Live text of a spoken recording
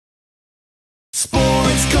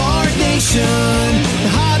Sports Card Nation, the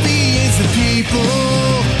hobby is the people.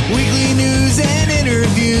 Weekly news and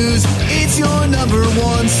interviews, it's your number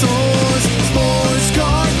one source. Sports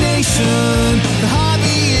Card Nation, the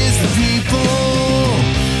hobby is the people.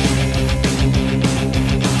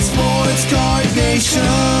 Sports Card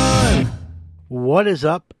Nation. What is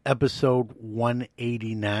up? Episode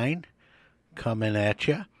 189 coming at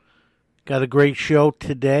you. Got a great show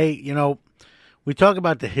today. You know, we talk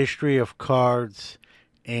about the history of cards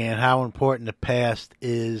and how important the past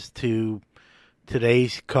is to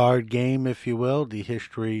today's card game, if you will, the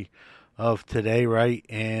history of today, right?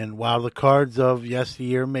 And while the cards of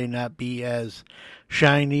yesteryear may not be as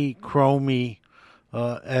shiny, chromy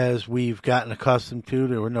as we've gotten accustomed to,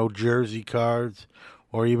 there were no jersey cards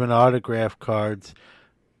or even autograph cards.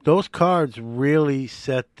 Those cards really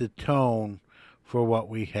set the tone for what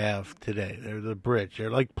we have today. They're the bridge. They're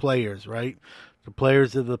like players, right? The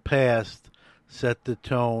players of the past set the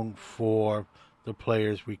tone for the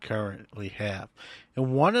players we currently have.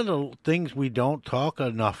 And one of the things we don't talk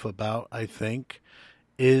enough about, I think,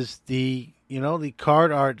 is the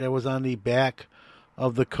card art that was on the back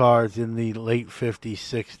of the cards in the late 50s,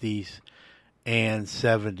 60s, and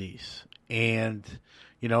 70s. And,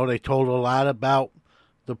 they told a lot about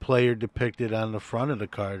the player depicted on the front of the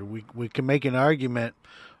card. We can make an argument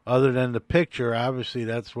other than the picture. Obviously,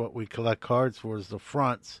 that's what we collect cards for, is the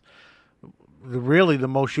fronts. Really, the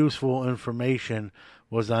most useful information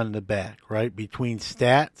was on the back, right? Between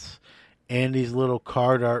stats and these little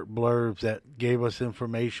card art blurbs that gave us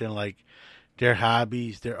information like their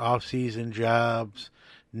hobbies, their off-season jobs,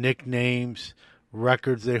 nicknames,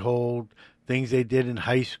 records they hold, things they did in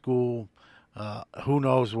high school, who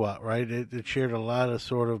knows what, right? It shared a lot of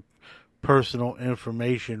sort of personal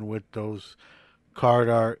information with those card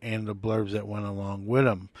art and the blurbs that went along with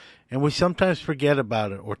them. And we sometimes forget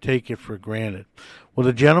about it or take it for granted. Well,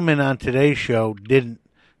 the gentleman on today's show didn't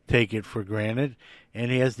take it for granted,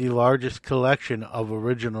 and he has the largest collection of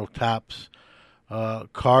original Topps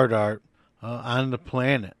card art on the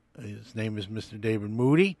planet. His name is Mr. David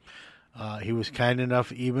Moody. He was kind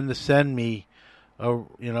enough even to send me one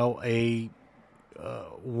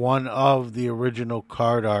of the original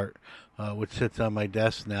card art, which sits on my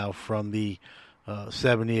desk now, from the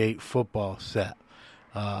 78 football set.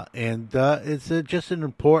 And it's just an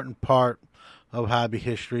important part of hobby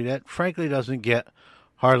history that frankly doesn't get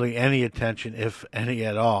hardly any attention, if any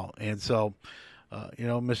at all. And so,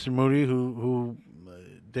 Mr. Moody, who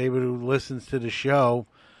David, who listens to the show,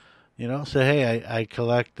 say, hey, I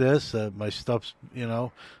collect this. My stuff's,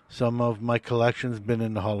 some of my collection's been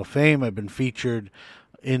in the Hall of Fame. I've been featured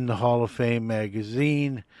in the Hall of Fame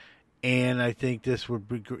magazine. And I think this would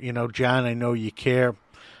be, John, I know you care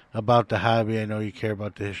about the hobby. I know you care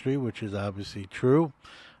about the history, which is obviously true.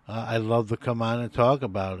 I'd love to come on and talk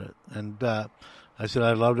about it. And I said,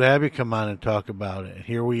 I'd love to have you come on and talk about it. And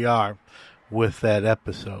here we are with that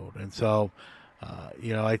episode. And so,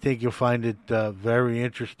 I think you'll find it very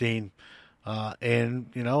interesting. And,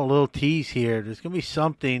 a little tease here. There's going to be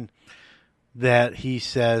something that he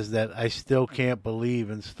says that I still can't believe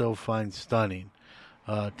and still find stunning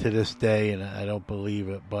to this day, and I don't believe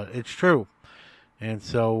it, but it's true. And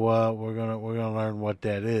so we're gonna learn what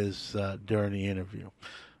that is during the interview.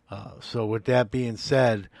 So with that being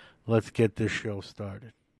said, let's get this show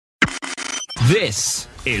started. This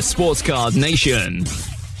is Sports Card Nation.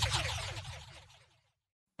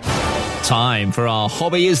 Time for our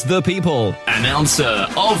Hobby is the People Announcer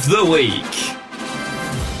of the Week.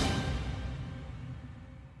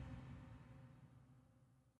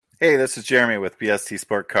 Hey, this is Jeremy with BST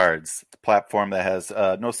Sport Cards, the platform that has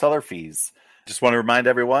no seller fees. Just want to remind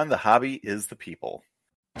everyone, the hobby is the people.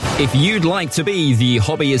 If you'd like to be the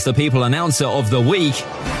Hobby is the People Announcer of the Week,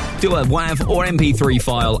 do a WAV or MP3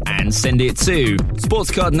 file and send it to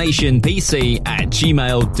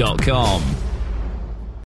sportscardnationpc@gmail.com.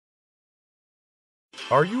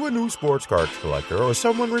 Are you a new sports cards collector or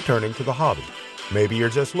someone returning to the hobby? Maybe you're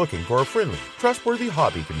just looking for a friendly, trustworthy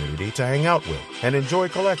hobby community to hang out with and enjoy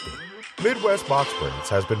collecting. Midwest Box Breaks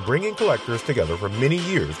has been bringing collectors together for many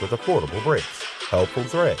years with affordable breaks, helpful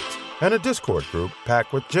threads, and a Discord group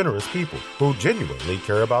packed with generous people who genuinely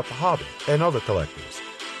care about the hobby and other collectors.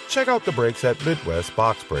 Check out the breaks at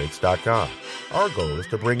MidwestBoxBreaks.com. Our goal is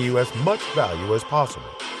to bring you as much value as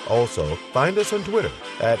possible. Also, find us on Twitter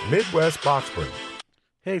at MidwestBoxBreaks.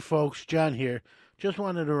 Hey folks, John here. Just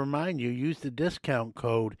wanted to remind you, use the discount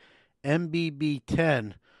code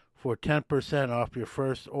MBB10 for 10% off your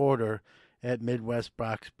first order at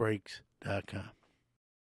MidwestBoxBreaks.com.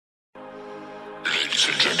 Ladies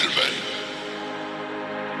and gentlemen,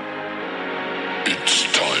 it's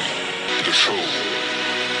time to The show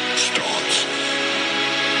starts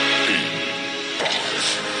in 5,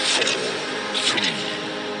 4, 3,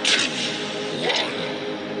 2, 1.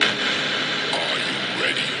 Are you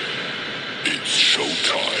ready? It's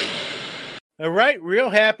showtime. All right, real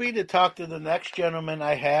happy to talk to the next gentleman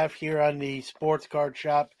I have here on the Sports Card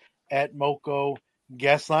Shop at Moco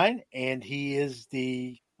guest line, and he is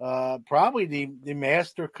the probably the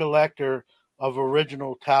master collector of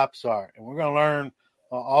original Topps art, and we're going to learn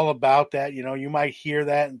all about that. You know, you might hear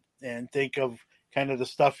that and think of kind of the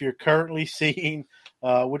stuff you're currently seeing,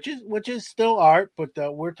 which is still art, but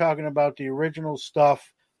we're talking about the original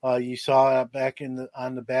stuff you saw back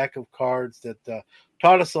on the back of cards that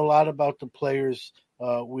taught us a lot about the players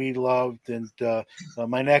we loved. And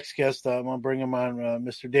my next guest, I'm going to bring him on,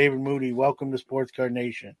 Mr. David Moody. Welcome to Sports Card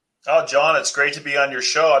Nation. Oh, John, it's great to be on your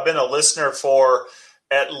show. I've been a listener for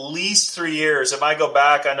at least 3 years. If I go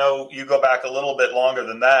back, I know you go back a little bit longer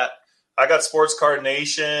than that. I got Sports Card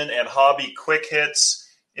Nation and Hobby Quick Hits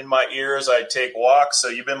in my ears. I take walks. So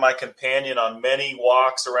you've been my companion on many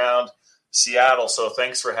walks around Seattle. So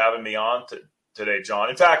thanks for having me on today, John.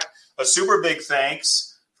 In fact, a super big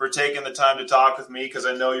thanks for taking the time to talk with me because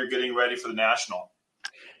I know you're getting ready for the National.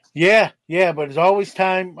 Yeah, but it's always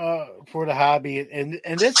time for the hobby. And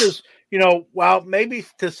this is, you know, while maybe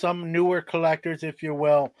to some newer collectors, if you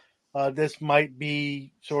will, this might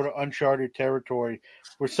be sort of uncharted territory.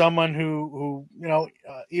 For someone who you know,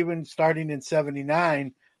 even starting in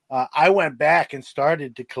 79, I went back and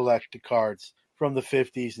started to collect the cards from the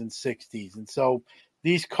 50s and 60s. And so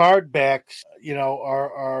these card backs, you know,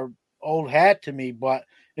 are old hat to me, but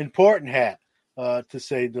important hat. To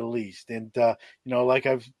say the least. And, you know, like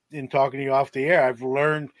I've been talking to you off the air,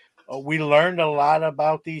 we learned a lot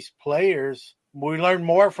about these players. We learned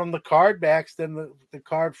more from the card backs than the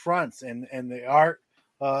card fronts and the art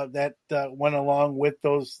that went along with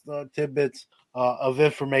those tidbits of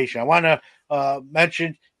information. I want to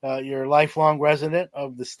mention you're a lifelong resident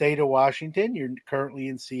of the state of Washington. You're currently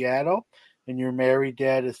in Seattle and you're married,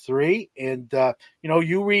 dad of 3. And, you know,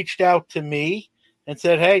 you reached out to me and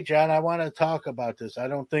said, hey, John, I want to talk about this. I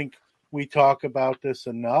don't think we talk about this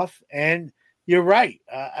enough. And you're right.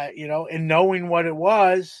 You know, in knowing what it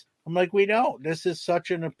was, I'm like, we don't. This is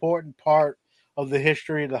such an important part of the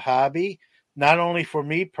history of the hobby, not only for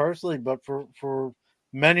me personally, but for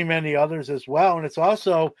many, many others as well. And it's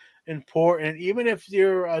also important, even if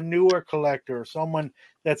you're a newer collector or someone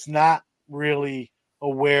that's not really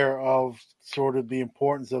aware of sort of the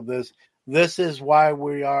importance of this. This is why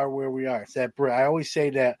we are where we are. It's that I always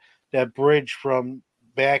say that bridge from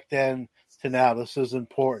back then to now. This is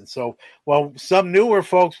important. So, well, some newer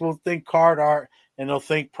folks will think card art and they'll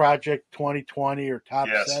think Project 2020 or Top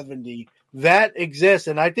 70. That exists,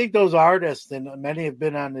 and I think those artists, and many have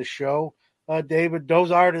been on this show, David.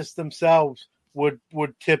 Those artists themselves would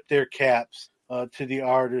tip their caps to the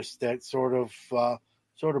artists that sort of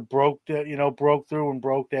broke through and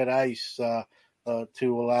broke that ice.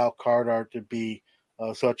 To allow card art to be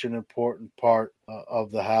such an important part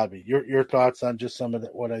of the hobby. Your thoughts on just some of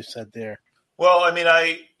what I said there? Well, I mean,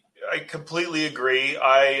 I completely agree.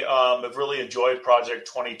 I have really enjoyed Project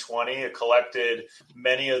 2020. I collected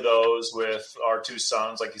many of those with our 2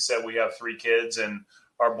 sons. Like you said, we have 3 kids, and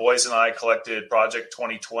our boys and I collected Project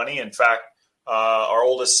 2020. In fact, our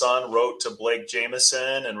oldest son wrote to Blake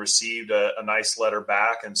Jameson and received a nice letter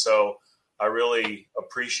back. And so I really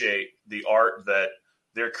appreciate the art that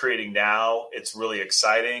they're creating now. It's really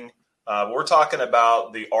exciting. We're talking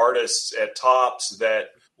about the artists at Topps that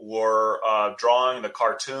were drawing the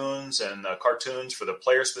cartoons and the cartoons for the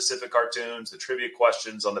player-specific cartoons, the trivia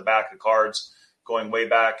questions on the back of cards, going way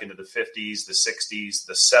back into the 50s, the 60s,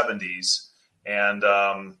 the 70s. And,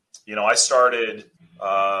 you know, I started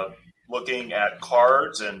looking at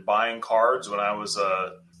cards and buying cards when I was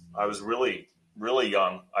really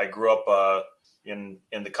young. I grew up in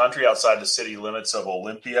the country outside the city limits of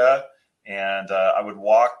Olympia, and I would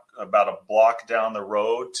walk about a block down the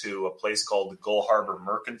road to a place called the Gull Harbor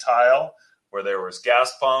Mercantile, where there was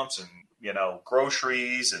gas pumps and, you know,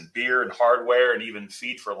 groceries and beer and hardware and even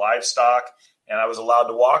feed for livestock. And I was allowed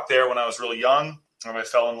to walk there when I was really young, and I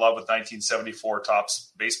fell in love with 1974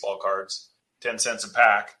 Topps baseball cards, 10 cents a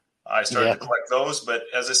pack. I started to collect those, but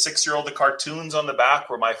as a 6-year-old, the cartoons on the back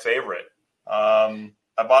were my favorite.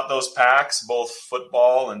 I bought those packs, both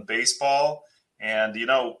football and baseball. And, you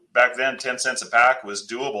know, back then, 10 cents a pack was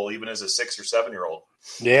doable even as a 6 or 7-year-old.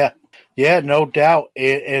 Yeah, no doubt.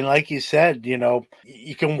 And like you said, you know,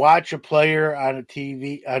 you can watch a player on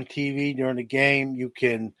TV during the game. You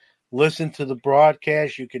can listen to the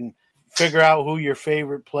broadcast. You can figure out who your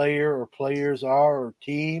favorite player or players are or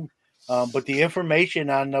team. But the information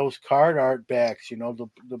on those card art backs, the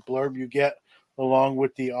blurb you get along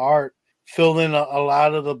with the art, filled in a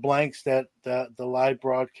lot of the blanks that the live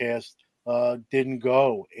broadcast didn't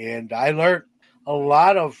go. And I learned a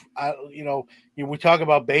lot of, we talk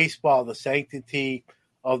about baseball, the sanctity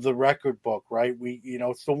of the record book, right?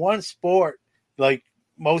 It's the one sport, like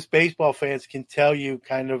most baseball fans can tell you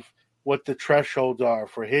kind of what the thresholds are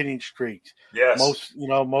for hitting streaks. Yes.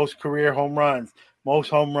 Most career home runs, most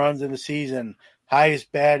home runs in the season,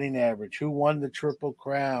 highest batting average, who won the Triple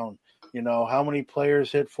Crown, how many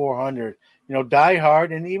players hit 400.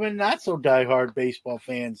 Diehard and even not so diehard baseball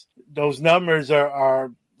fans, those numbers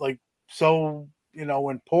are like so,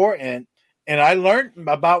 important. And I learned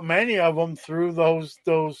about many of them through those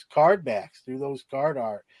card backs, through those card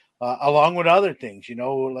art, along with other things,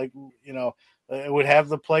 it would have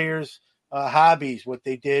the players' hobbies, what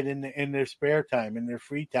they did in their spare time, in their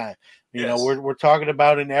free time. Yes. We're talking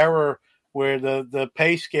about an era where the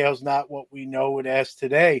pay scale is not what we know it as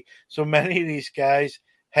today. So many of these guys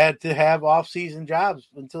had to have off-season jobs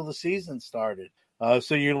until the season started.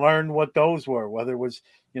 So you learned what those were, whether it was,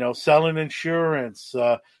 selling insurance,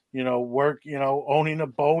 work, owning a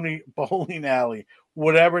bowling alley,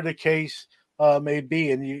 whatever the case may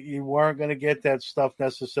be. And you weren't going to get that stuff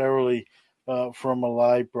necessarily from a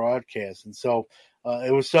live broadcast. And so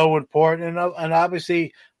it was so important. And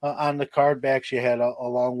obviously on the card backs, you had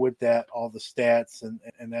along with that all the stats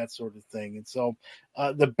and that sort of thing. And so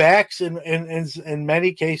the backs in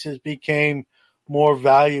many cases became more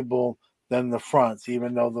valuable than the fronts,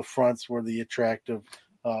 even though the fronts were the attractive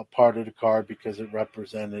part of the card because it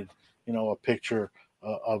represented, a picture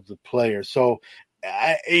of the player. So,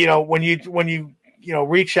 when you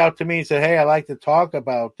reached out to me and said, "Hey, I'd like to talk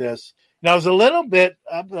about this," I was a little bit,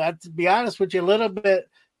 to be honest with you, a little bit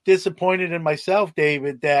disappointed in myself,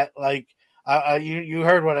 David, that you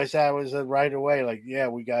heard what I said. I was right away, like, yeah,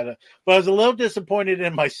 we got to. But I was a little disappointed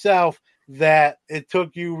in myself that it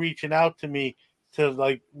took you reaching out to me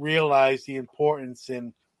to realize the importance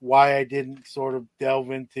and why I didn't sort of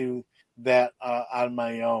delve into that on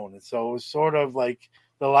my own. And so it was sort of like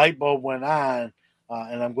the light bulb went on,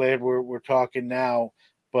 and I'm glad we're talking now.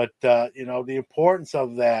 But the importance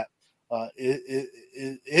of that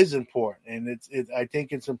is important, and I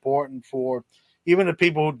think it's important for even the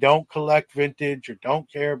people who don't collect vintage or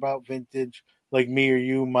don't care about vintage, like me or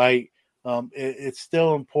you might. It's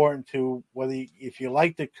still important to if you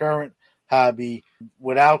like the current hobby.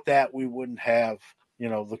 Without that, we wouldn't have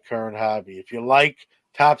the current hobby. If you like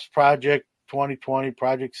Topps Project 2020,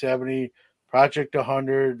 Project 70, Project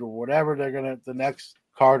 100, or whatever the next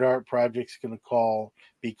card art project's gonna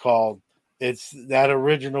be called, it's that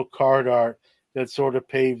original card art that sort of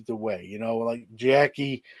paved the way. Like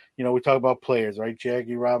Jackie, we talk about players, right?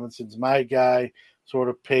 Jackie Robinson's my guy, sort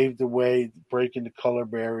of paved the way, breaking the color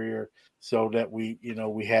barrier so that we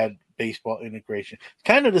had baseball integration. It's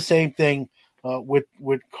kind of the same thing with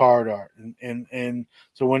card art. And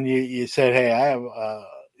so when you said, hey, I have,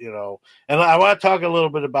 and I want to talk a little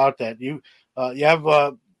bit about that. You have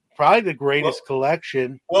probably the greatest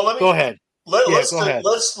collection. Well, go ahead. Let's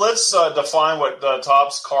define what the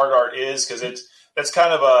Topps card art is, because it's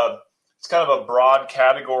kind of a broad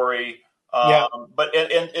category. But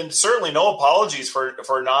certainly no apologies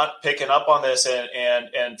for not picking up on this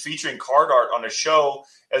and featuring card art on a show,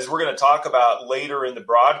 as we're going to talk about later in the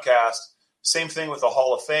broadcast. Same thing with the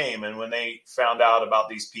Hall of Fame. And when they found out about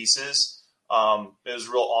these pieces, it was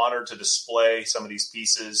a real honor to display some of these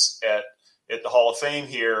pieces at the Hall of Fame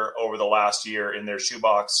here over the last year in their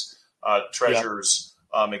shoebox treasures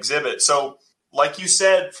exhibit. So like you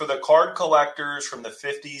said, for the card collectors from the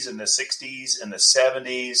 50s and the 60s and the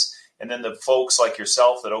 70s, and then the folks like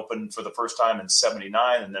yourself that opened for the first time in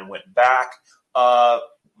 79 and then went back,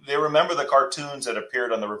 they remember the cartoons that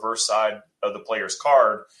appeared on the reverse side of the player's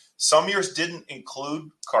card. Some years didn't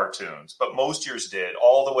include cartoons, but most years did,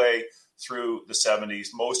 all the way through the 70s,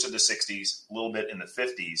 most of the 60s, a little bit in the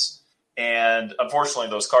 50s. And unfortunately,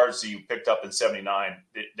 those cards that you picked up in 79,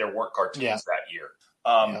 there weren't cartoons that year.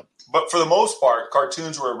 But for the most part,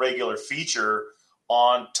 cartoons were a regular feature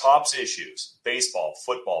on Topps issues: baseball,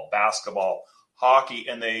 football, basketball, hockey,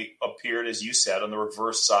 and they appeared, as you said, on the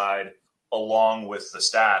reverse side along with the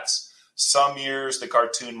stats. Some years the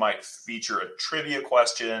cartoon might feature a trivia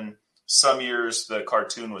question. Some years the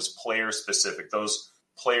cartoon was player-specific. Those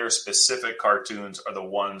player-specific cartoons are the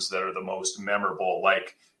ones that are the most memorable,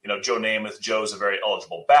 like, Joe Namath. Joe's a very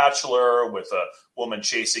eligible bachelor with a woman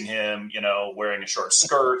chasing him, wearing a short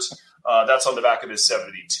skirt. That's on the back of his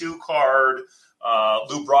 72 card.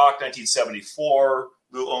 Lou Brock, 1974,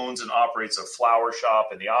 Lou owns and operates a flower shop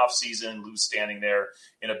in the off season. Lou's standing there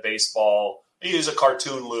in a baseball. He is a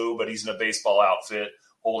cartoon Lou, but he's in a baseball outfit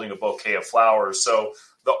holding a bouquet of flowers. So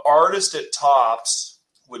the artist at Topps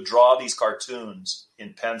would draw these cartoons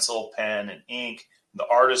in pencil, pen, and ink. The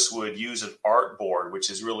artist would use an art board, which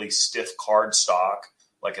is really stiff cardstock,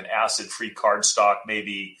 like an acid-free cardstock.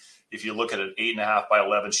 Maybe if you look at an 8.5 by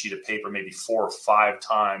 11 sheet of paper, maybe 4 or 5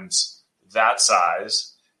 times that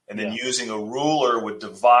size. And then using a ruler would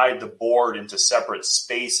divide the board into separate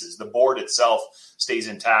spaces. The board itself stays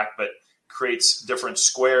intact, but creates different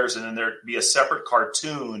squares. And then there'd be a separate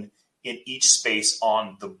cartoon in each space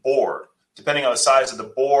on the board. Depending on the size of the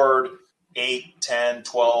board, 8, 10,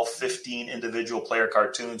 12, 15 individual player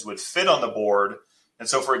cartoons would fit on the board. And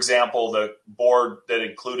so, for example, the board that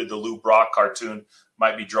included the Lou Brock cartoon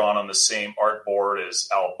might be drawn on the same art board as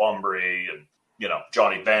Al Bunbury and,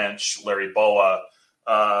 Johnny Bench, Larry Boa.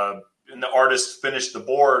 And the artist finished the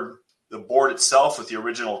board itself with the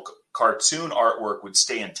original cartoon artwork would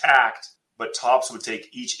stay intact, but Topps would take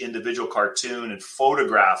each individual cartoon and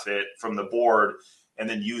photograph it from the board and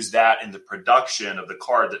then use that in the production of the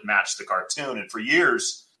card that matched the cartoon. And for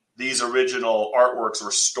years, these original artworks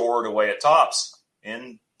were stored away at Topps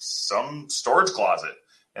in some storage closet.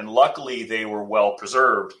 And luckily, they were well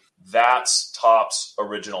preserved. That's Topps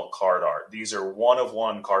original card art. These are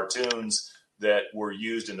one-of-one cartoons that were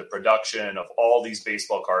used in the production of all these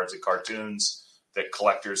baseball cards and cartoons that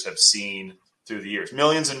collectors have seen through the years.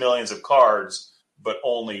 Millions and millions of cards, but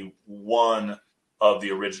only one of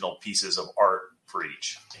the original pieces of art for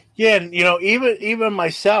each. Yeah, and even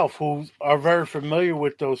myself, who are very familiar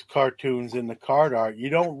with those cartoons and the card art, you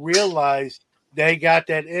don't realize they got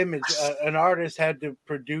that image. An artist had to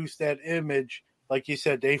produce that image. Like you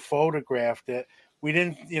said, they photographed it. We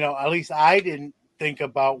didn't, at least I didn't think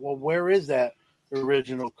about, well, where is that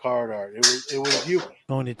original card art? It was you.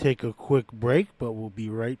 Going to take a quick break, but we'll be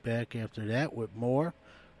right back after that with more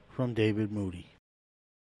from David Moody.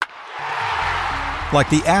 Like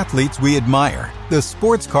the athletes we admire, the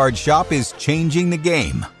Sports Card Shop is changing the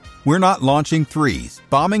game. We're not launching threes,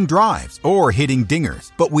 bombing drives, or hitting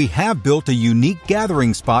dingers, but we have built a unique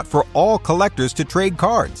gathering spot for all collectors to trade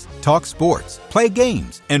cards, talk sports, play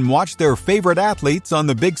games, and watch their favorite athletes on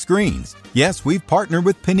the big screens. Yes, we've partnered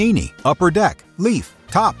with Panini, Upper Deck, Leaf,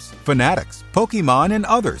 Topps, Fanatics, Pokemon, and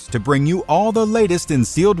others to bring you all the latest in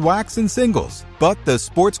sealed wax and singles. But the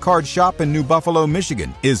Sports Card Shop in New Buffalo,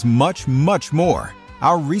 Michigan is much, much more.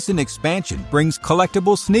 Our recent expansion brings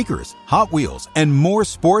collectible sneakers, Hot Wheels, and more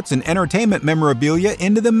sports and entertainment memorabilia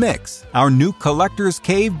into the mix. Our new Collector's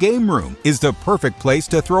Cave game room is the perfect place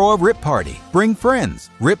to throw a rip party, bring friends,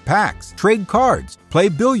 rip packs, trade cards, play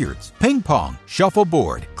billiards, ping pong,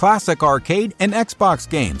 shuffleboard, classic arcade, and Xbox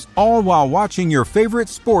games, all while watching your favorite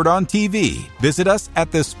sport on TV. Visit us at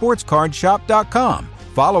thesportscardshop.com.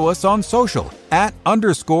 Follow us on social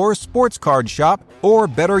 @_sportscardshop, or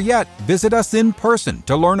better yet, visit us in person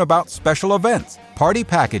to learn about special events, party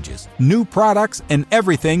packages, new products, and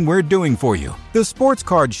everything we're doing for you. The Sports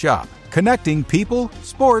Card Shop, connecting people,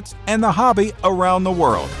 sports, and the hobby around the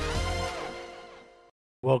world.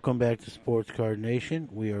 Welcome back to Sports Card Nation.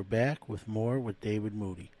 We are back with more with David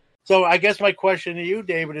Moody. So I guess my question to you,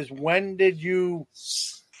 David, is when did you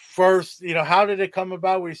first, how did it come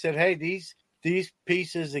about where you said, hey, these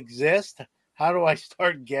pieces exist? How do I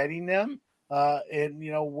start getting them?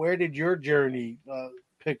 And where did your journey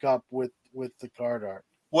pick up with the card art?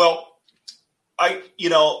 Well,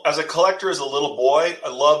 as a collector, as a little boy, I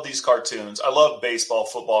love these cartoons. I love baseball,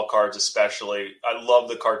 football cards especially. I love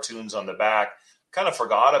the cartoons on the back. Kind of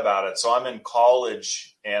forgot about it. So I'm in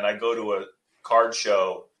college and I go to a card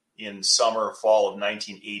show in summer, fall of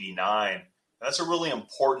 1989. And that's a really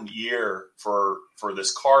important year for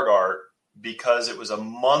this card art because it was a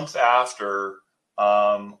month after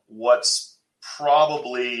what's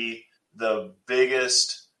probably the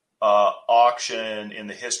biggest auction in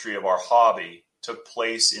the history of our hobby took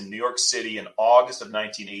place in New York City in August of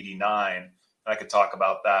 1989. And I could talk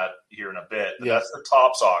about that here in a bit. But That's the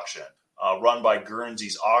Topps auction run by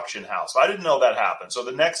Guernsey's Auction House. I didn't know that happened. So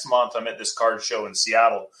the next month I'm at this card show in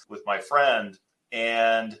Seattle with my friend.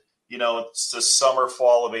 And, it's the summer,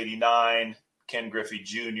 fall of 89. Ken Griffey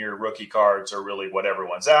Jr. rookie cards are really what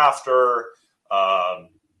everyone's after.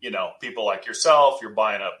 People like yourself, you're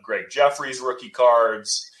buying up Greg Jeffries rookie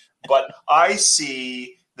cards. But I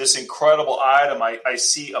see this incredible item. I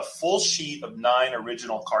see a full sheet of 9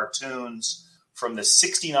 original cartoons from the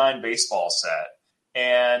 69 baseball set.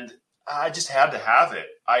 And I just had to have it.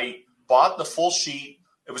 I bought the full sheet.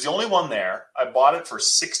 It was the only one there. I bought it for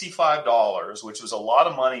 $65, which was a lot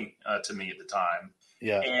of money to me at the time.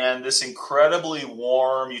 Yeah. And this incredibly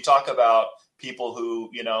warm, you talk about people who,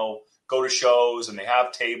 go to shows and they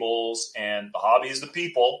have tables, and the hobby is the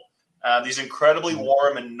people. These incredibly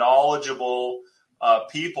warm and knowledgeable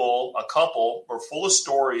people, a couple, were full of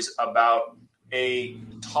stories about a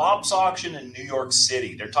Topps auction in New York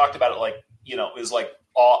City. They talked about it like, it was like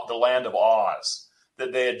the land of Oz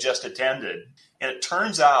that they had just attended. And it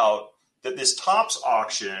turns out that this Topps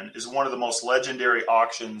auction is one of the most legendary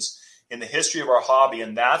auctions in the history of our hobby,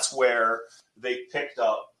 and that's where they picked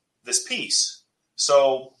up this piece.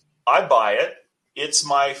 So I buy it. It's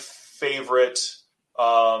my favorite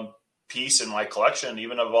piece in my collection,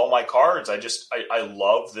 even of all my cards. I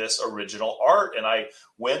love this original art, and I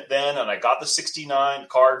went then and I got the 69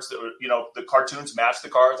 cards that were, the cartoons match the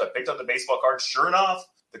cards. I picked up the baseball cards. Sure enough,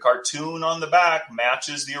 the cartoon on the back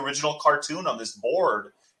matches the original cartoon on this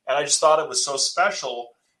board, and I just thought it was so special.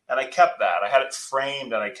 And I kept that. I had it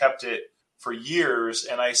framed and I kept it for years.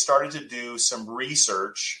 And I started to do some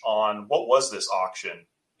research on what was this auction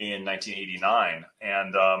in 1989.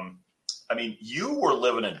 And you were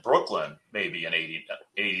living in Brooklyn maybe in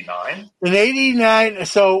 89. In 89,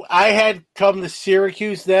 so I had come to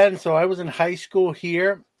Syracuse then. So I was in high school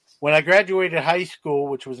here. When I graduated high school,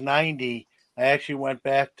 which was 90, I actually went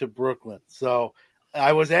back to Brooklyn. So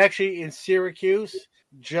I was actually in Syracuse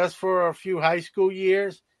just for a few high school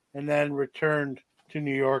years, and then returned to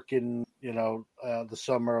New York in, the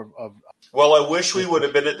summer of. Well, I wish we would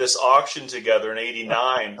have been at this auction together in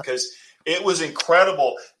 89 because it was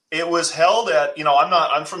incredible. It was held at,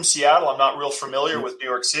 I'm from Seattle. I'm not real familiar with New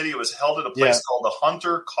York City. It was held at a place called the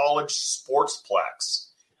Hunter College Sportsplex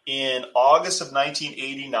in August of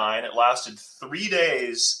 1989. It lasted 3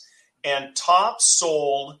 days, and Topps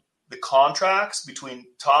sold the contracts between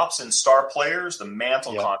Topps and star players, the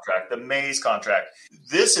Mantle contract, the Mays contract.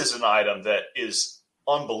 This is an item that is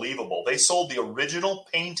unbelievable. They sold the original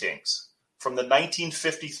paintings from the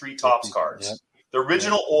 1953 Topps cards, the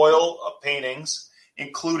original oil paintings,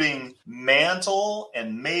 including Mantle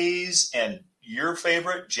and Mays and your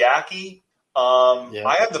favorite, Jackie.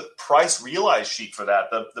 I have the price realized sheet for that.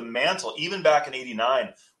 The Mantle, even back in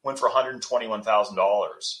 89, went for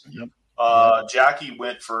 $121,000. Yep. Jackie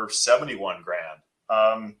went for 71 grand.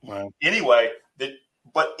 Wow. Anyway,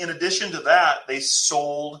 but in addition to that, they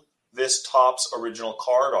sold this Topps original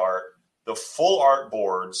card art, the full art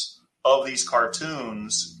boards of these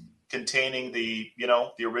cartoons containing the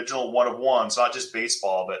original one of ones, not just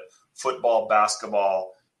baseball, but football,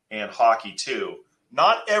 basketball, and hockey too.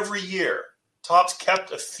 Not every year. Topps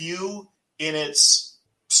kept a few in its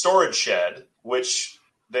storage shed, which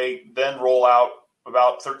they then roll out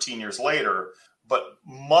about 13 years later, but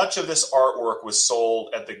much of this artwork was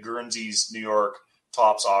sold at the Guernsey's New York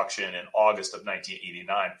Topps auction in August of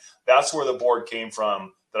 1989. That's where the board came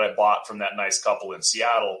from that I bought from that nice couple in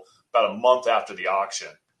Seattle about a month after the auction.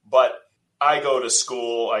 But I go to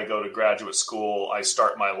school, I go to graduate school, I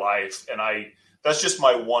start my life, and that's just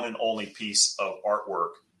my one and only piece of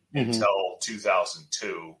artwork until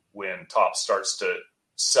 2002, when Topps starts to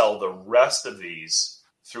sell the rest of these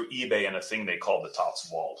through eBay in a thing they call the Topps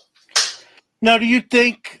Vault. Now, do you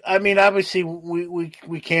think, obviously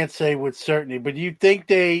we can't say with certainty, but do you think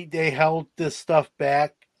they held this stuff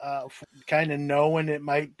back, kind of knowing it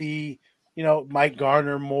might be, might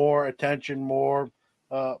garner more attention, more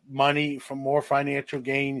money, from more financial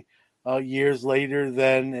gain years later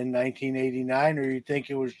than in 1989? Or you think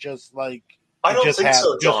it was just like, I don't think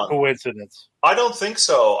so, John. Just coincidence? I don't think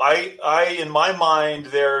so. I in my mind,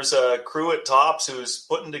 there's a crew at Topps who's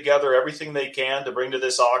putting together everything they can to bring to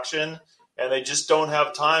this auction, and they just don't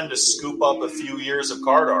have time to scoop up a few years of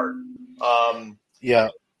card art. I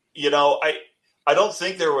don't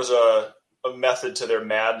think there was a method to their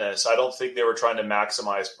madness. I don't think they were trying to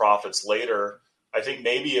maximize profits later. I think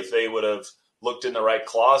maybe if they would have looked in the right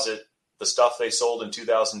closet, the stuff they sold in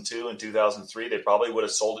 2002 and 2003, they probably would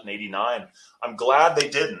have sold it in 89. I'm glad they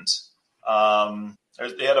didn't.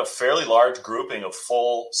 They had a fairly large grouping of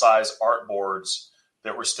full-size art boards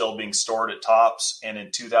that were still being stored at Topps. And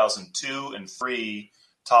in 2002 and 3,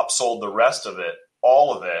 Topps sold the rest of it,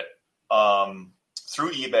 all of it,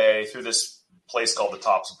 through eBay, through this place called the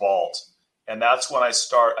Topps Vault. And that's when I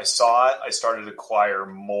saw it. I started to acquire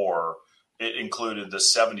more. It included the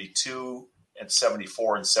 72 and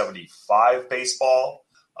 74 and 75 baseball,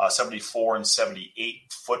 74 and 78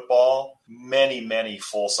 football, many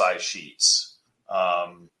full-size sheets.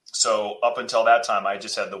 So up until that time, I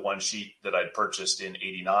just had the one sheet that I'd purchased in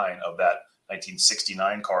 89 of that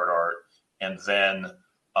 1969 card art. And then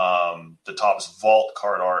the Topps Vault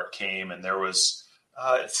card art came, and there was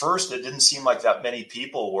At first, it didn't seem like that many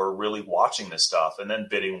people were really watching this stuff, and then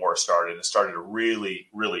bidding war started. It started to really,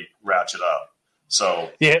 really ratchet up.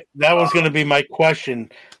 So yeah, that was going to be my question.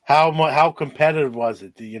 How competitive was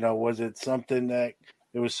it? Was it something that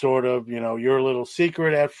it was sort of your little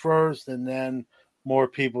secret at first, and then more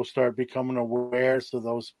people start becoming aware, so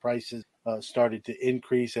those prices started to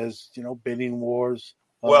increase as bidding wars.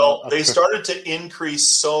 Well, they started to increase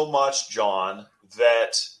so much, John,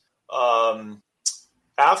 that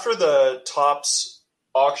after the Topps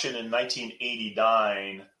auction in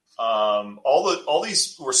 1989, all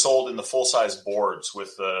these were sold in the full-size boards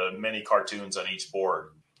with many cartoons on each board.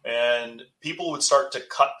 And people would start to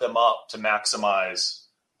cut them up to maximize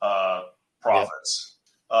profits.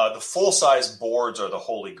 Yep. The full-size boards are the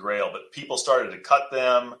holy grail, but people started to cut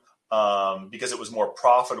them because it was more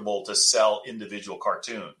profitable to sell individual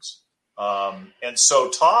cartoons. And so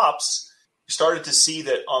Topps started to see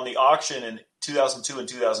that on the auction in 2002 and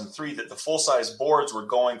 2003 that the full-size boards were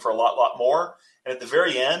going for a lot more. And at the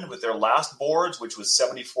very end, with their last boards, which was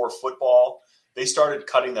 74 football, they started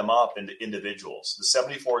cutting them up into individuals. The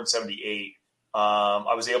 74 and 78,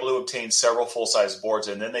 I was able to obtain several full-size boards,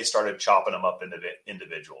 and then they started chopping them up into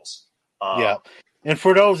individuals. Yeah. And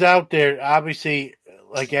for those out there, obviously,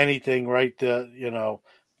 like anything, right, the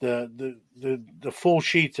full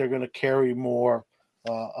sheets are going to carry more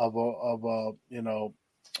of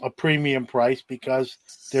a premium price because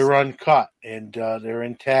they're uncut and they're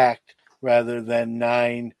intact rather than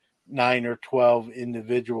nine or 12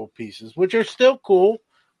 individual pieces, which are still cool.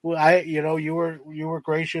 Well, you were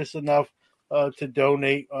gracious enough to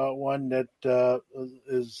donate one that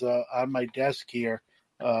is on my desk here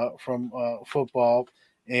from football,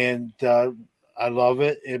 and I love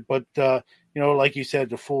it. But like you said,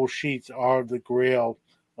 the full sheets are the grail.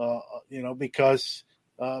 Because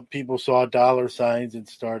people saw dollar signs and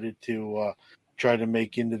started to try to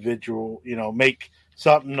make individual, make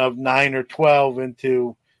something of 9 or 12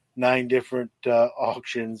 into 9 different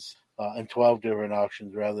auctions and 12 different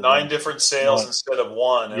auctions rather 9 than different sales instead of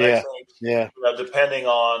one. And I think, depending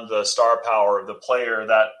on the star power of the player,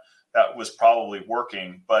 that was probably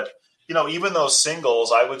working. But, even those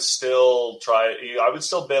singles, I would still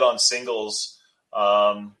bid on singles.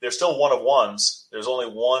 They're still one of ones. There's only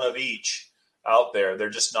one of each out there. They're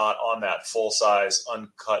just not on that full-size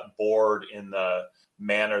uncut board in the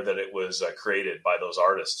manner that it was created by those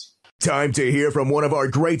artists. Time to hear from one of our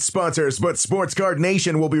great sponsors, but Sports Card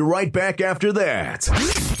Nation will be right back after that.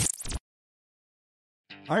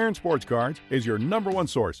 Iron Sports Cards is your #1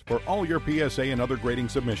 source for all your PSA and other grading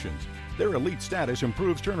submissions. Their elite status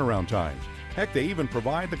improves turnaround times. Heck, they even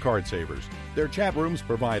provide the card savers. Their chat rooms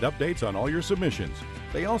provide updates on all your submissions.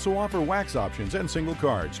 They also offer wax options and single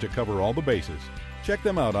cards to cover all the bases. Check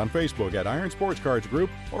them out on Facebook at Iron Sports Cards Group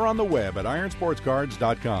or on the web at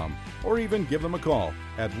ironsportscards.com, or even give them a call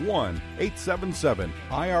at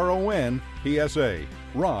 1-877-IRON-PSA.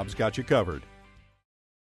 Rob's got you covered.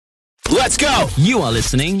 Let's go! You are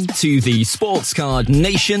listening to the Sports Card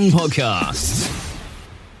Nation podcast.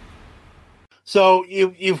 So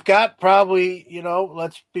you've got probably,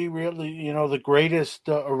 let's be real, the greatest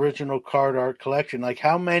original card art collection. Like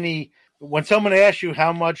how many, when someone asks you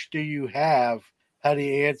how much do you have, how do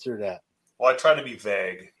you answer that? Well, I try to be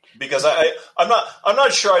vague because I'm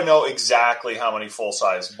not sure I know exactly how many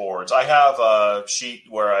full-size boards. I have a sheet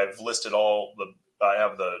where I've listed I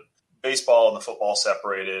have the baseball and the football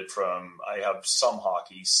separated from, I have some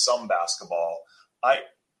hockey, some basketball. I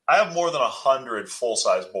have more than 100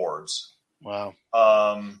 full-size boards. Wow.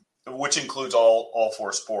 Which includes all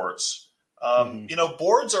 4 sports.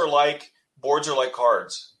 Boards are like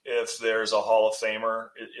cards. If there's a Hall of Famer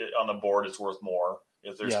on a board, it's worth more.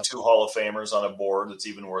 If there's 2 Hall of Famers on a board, it's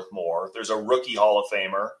even worth more. If there's a rookie Hall of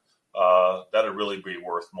Famer, that'd really be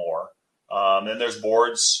worth more. And there's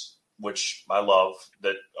boards, which I love,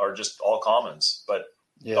 that are just all commons, but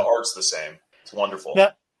the art's the same. It's wonderful.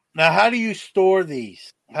 Now, how do you store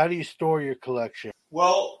these? How do you store your collection?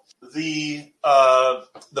 Well, the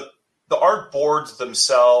art boards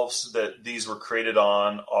themselves that these were created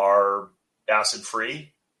on are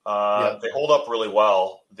acid-free. They hold up really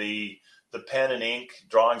well. The pen and ink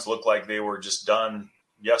drawings look like they were just done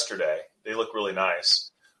yesterday. They look really nice.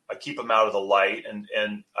 I keep them out of the light,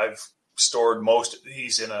 and I've stored most of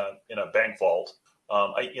these in a bank vault.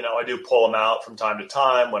 I do pull them out from time to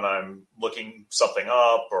time when I'm looking something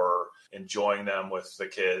up or enjoying them with the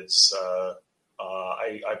kids.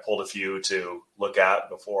 I pulled a few to look at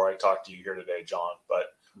before I talked to you here today, John, but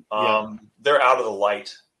they're out of the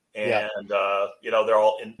light, and they're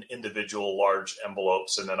all in individual large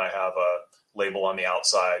envelopes, and then I have a label on the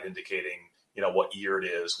outside indicating what year it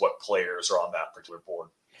is, what players are on that particular board.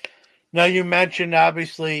 Now, you mentioned,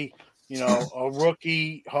 obviously, a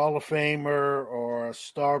rookie Hall of Famer or a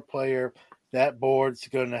star player, that board's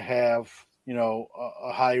going to have,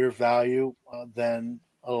 a higher value than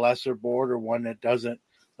a lesser board or one that doesn't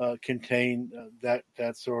contain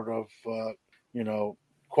that sort of,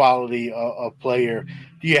 quality of player.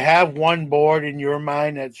 Do you have one board in your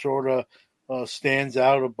mind that sort of stands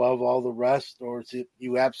out above all the rest, or is it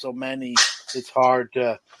you have so many it's hard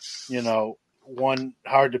to,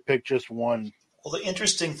 hard to pick just one? Well, the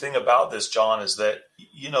interesting thing about this, John, is that,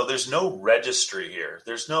 there's no registry here.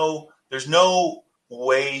 There's no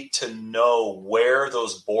way to know where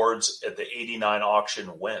those boards at the 89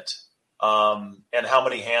 auction went, and how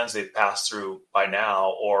many hands they've passed through by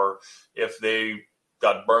now, or if they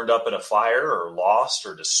got burned up in a fire or lost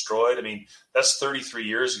or destroyed. I mean, that's 33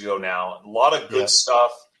 years ago now. A lot of good stuff,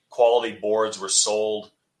 quality boards were sold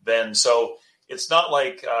then. So it's not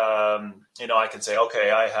like, I can say, okay,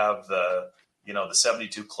 I have the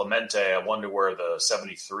 72 Clemente. I wonder where the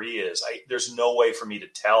 73 is. There's no way for me to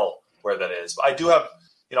tell where that is. But I do have,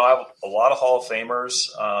 I have a lot of Hall of Famers.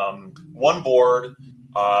 One board,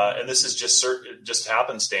 and this is just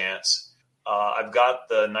happenstance. I've got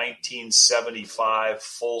the 1975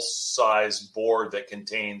 full-size board that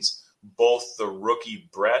contains both the rookie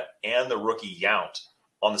Brett and the rookie Yount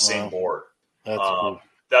on the same board. That's cool.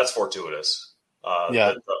 That's fortuitous.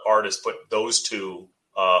 The artist put those two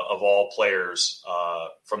of all players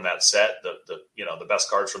from that set, the best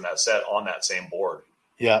cards from that set on that same board.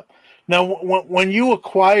 Yeah. Now, when you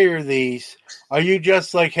acquire these, are you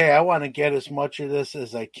just like, hey, I want to get as much of this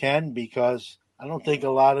as I can because I don't think a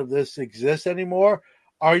lot of this exists anymore?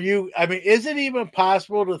 Is it even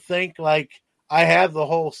possible to think like I have the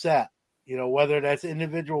whole set, whether that's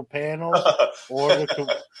individual panels or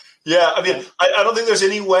Yeah, I don't think there's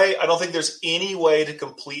any way. I don't think there's any way to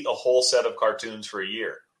complete a whole set of cartoons for a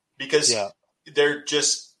year because they're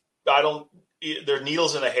just. They're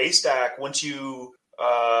needles in a haystack. Once you,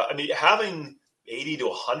 having 80 to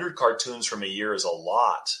 100 cartoons from a year is a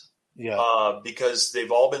lot. Yeah. Because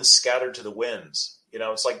they've all been scattered to the winds.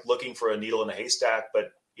 It's like looking for a needle in a haystack,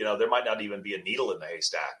 but there might not even be a needle in the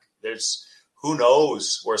haystack. There's who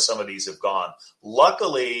knows where some of these have gone.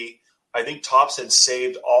 Luckily, I think Topps had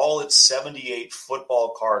saved all its 78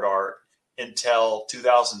 football card art until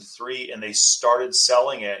 2003, and they started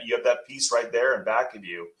selling it. You have that piece right there in back of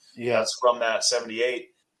you. Yeah. That's from that 78.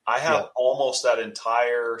 I have almost that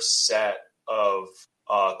entire set of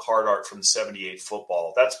card art from 78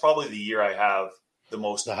 football. That's probably the year I have the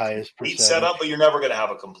highest complete setup, but you're never going to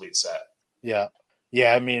have a complete set. Yeah.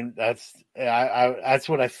 Yeah. That's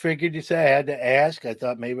what I figured you say. I had to ask. I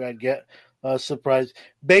thought maybe I'd get surprised.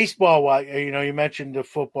 Baseball, you mentioned the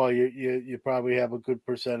football. You probably have a good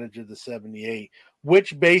percentage of the 78.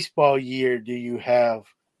 Which baseball year do you have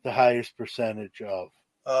the highest percentage of?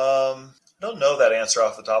 I don't know that answer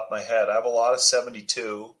off the top of my head. I have a lot of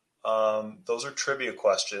 72. Those are trivia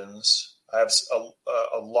questions. I have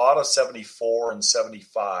a lot of 74 and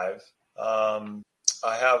 75.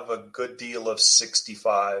 I have a good deal of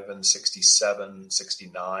 65 and 67,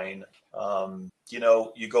 69.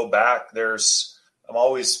 You go back, I'm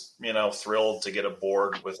always, thrilled to get a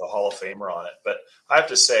board with a Hall of Famer on it. But I have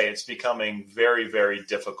to say it's becoming very, very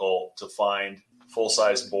difficult to find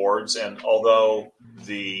full-size boards. And although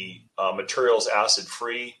the material's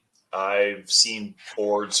acid-free, I've seen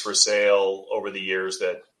boards for sale over the years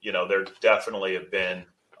that, there definitely have been,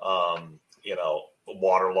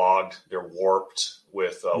 waterlogged. They're warped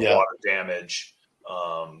with water damage,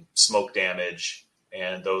 smoke damage,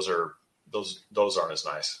 and those aren't as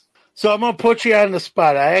nice. So I'm going to put you on the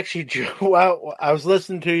spot. I actually drew out, I was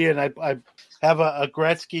listening to you, and I have a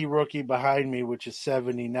Gretzky rookie behind me, which is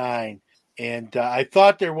 79. And I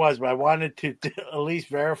thought there was, but I wanted to at least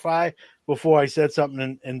verify before I said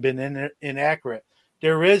something and been inaccurate.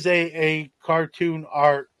 There is a cartoon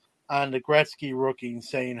art on the Gretzky rookie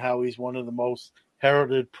saying how he's one of the most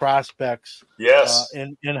heralded prospects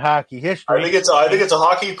in hockey history. I think it's a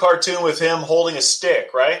hockey cartoon with him holding a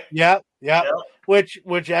stick, right? Yeah.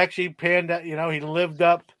 Which actually panned out, he lived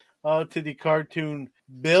up to the cartoon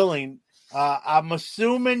billing. I'm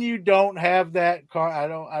assuming you don't have that card. I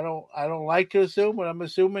don't like to assume, but I'm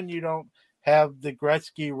assuming you don't have the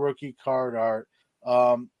Gretzky rookie card art.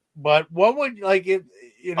 But what would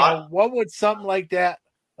what would something like that?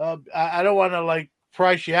 I don't want to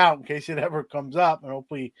price you out in case it ever comes up, and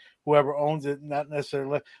hopefully whoever owns it, not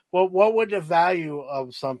necessarily. Well, what would the value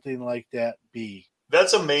of something like that be?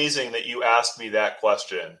 That's amazing that you asked me that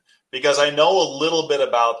question because I know a little bit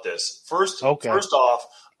about this. First off,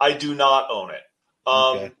 I do not own it.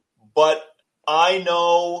 But I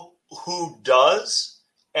know who does,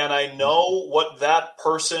 and I know what that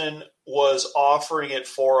person was offering it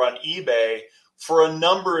for on eBay for a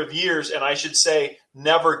number of years, and I should say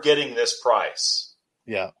never getting this price.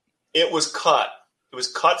 Yeah. It was cut. It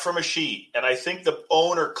was cut from a sheet, and I think the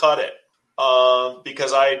owner cut it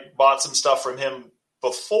because I bought some stuff from him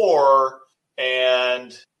before,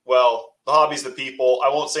 and, well, the hobby's the people. I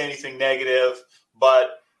won't say anything negative, but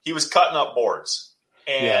he was cutting up boards.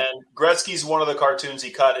 And Gretzky's one of the cartoons he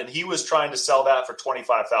cut, and he was trying to sell that for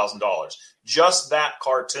 $25,000. Just that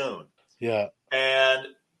cartoon. Yeah.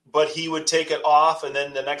 But he would take it off, and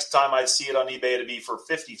then the next time I'd see it on eBay, it'd be for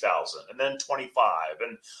 $50,000, and then $25,000.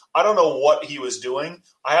 And I don't know what he was doing.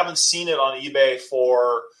 I haven't seen it on eBay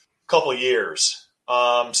for a couple of years.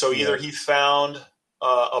 So either he found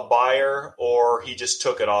a buyer or he just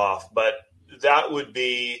took it off. But that would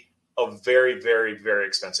be a very, very, very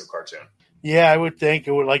expensive cartoon. Yeah, I would think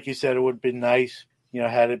it would, like you said, it would have been nice,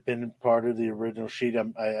 had it been part of the original sheet.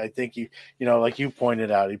 I think like you pointed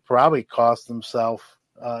out, he probably cost himself,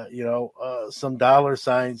 some dollar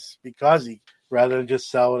signs because rather than just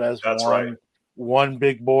sell it as one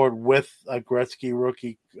big board with a Gretzky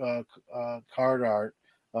rookie card art.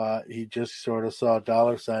 He just sort of saw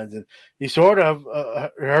dollar signs, and he sort of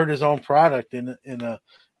hurt his own product in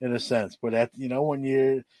a sense. But when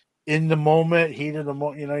you're in the moment, heat of the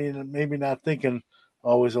moment, you're maybe not thinking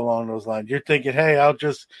always along those lines. You're thinking, hey, I'll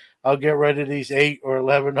get rid of these 8 or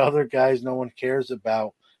 11 other guys no one cares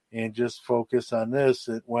about and just focus on this.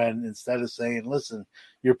 When instead of saying, listen,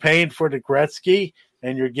 you're paying for the Gretzky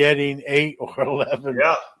and you're getting 8 or 11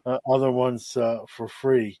 other ones for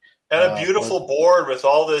free. And a beautiful board with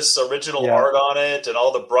all this original art on it and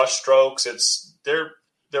all the brush strokes. They're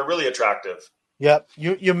really attractive. Yep.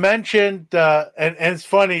 You mentioned, and it's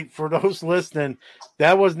funny for those listening,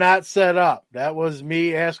 that was not set up. That was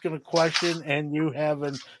me asking a question and you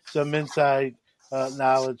having some inside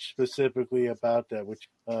knowledge specifically about that, which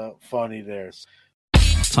funny there.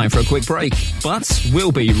 Time for a quick break, but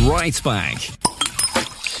we'll be right back.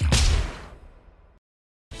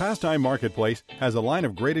 Pastime Marketplace has a line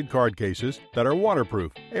of graded card cases that are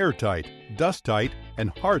waterproof, airtight, dust-tight, and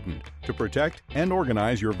hardened to protect and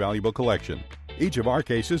organize your valuable collection. Each of our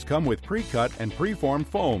cases come with pre-cut and pre-formed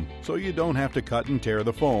foam, so you don't have to cut and tear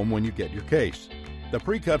the foam when you get your case. The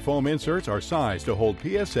pre-cut foam inserts are sized to hold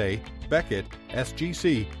PSA, Beckett,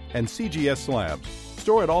 SGC, and CGS slabs.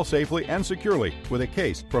 Store it all safely and securely with a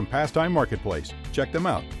case from Pastime Marketplace. Check them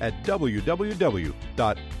out at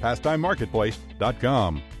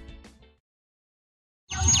www.pastimemarketplace.com.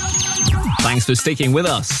 Thanks for sticking with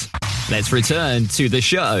us. Let's return to the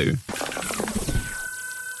show.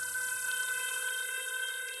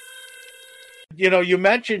 You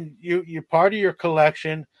mentioned you part of your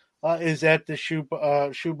collection is at the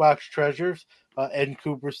Shoebox Treasures in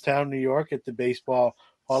Cooperstown, New York, at the Baseball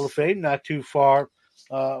Hall of Fame, not too far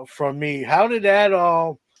from me. How did that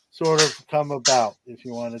all sort of come about? If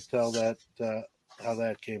you want to tell that how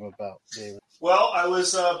that came about, David. Well, I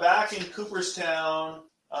was back in Cooperstown.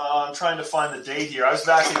 I'm trying to find the date here. I was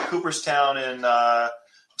back in Cooperstown in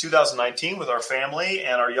 2019 with our family,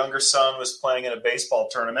 and our younger son was playing in a baseball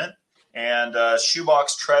tournament. And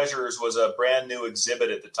Shoebox Treasures was a brand new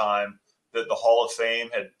exhibit at the time that the Hall of Fame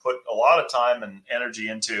had put a lot of time and energy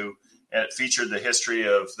into, and it featured the history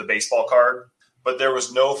of the baseball card. But there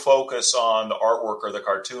was no focus on the artwork or the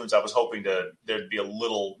cartoons. I was hoping there'd be a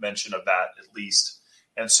little mention of that at least.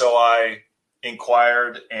 And so I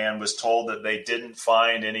inquired and was told that they didn't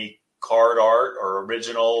find any card art or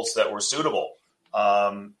originals that were suitable.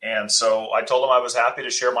 And so I told them I was happy to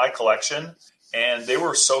share my collection. And they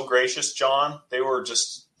were so gracious, John. They were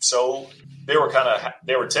just they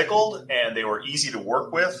were tickled, and they were easy to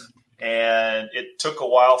work with. And it took a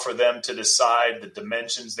while for them to decide the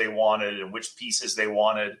dimensions they wanted and which pieces they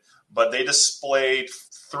wanted. But they displayed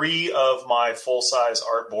 3 of my full-size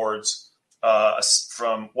artboards,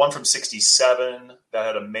 one from 67 that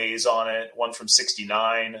had a maze on it, one from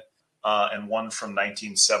 69, and one from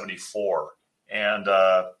 1974. And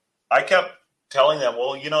I kept telling them,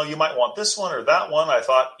 well, you might want this one or that one. I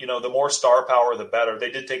thought, the more star power, the better. They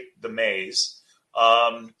did take the maze.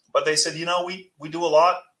 But they said, we do a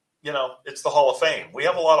lot. It's the Hall of Fame. We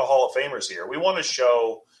have a lot of Hall of Famers here. We want to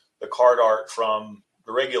show the card art from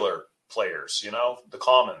the regular players, the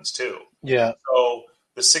commons too. Yeah. So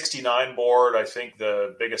the 69 board, I think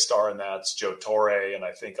the biggest star in that's Joe Torre. And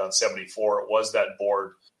I think on 74, it was that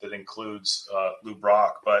board that includes Lou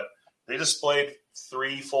Brock. But they displayed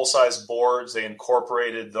 3 full-size boards. They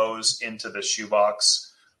incorporated those into the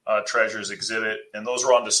Shoebox Treasures exhibit. And those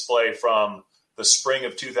were on display from the spring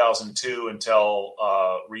of 2002 until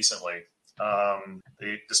recently.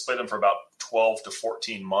 They displayed them for about 12 to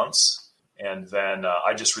 14 months. And then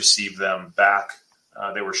I just received them back.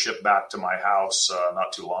 They were shipped back to my house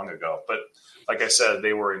not too long ago. But like I said,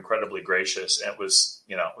 they were incredibly gracious. And it was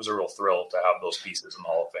a real thrill to have those pieces in the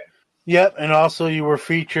Hall of Fame. Yep, and also you were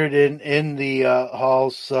featured in the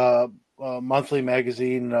Hall's monthly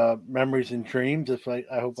magazine, Memories and Dreams. I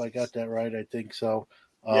hope I got that right. I think so.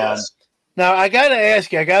 Yes. Now I gotta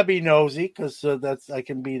ask you. I gotta be nosy because I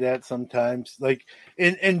can be that sometimes. Like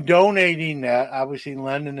in donating that, obviously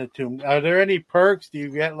lending it to them. Are there any perks? Do you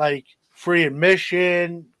get like free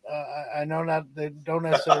admission? I know they don't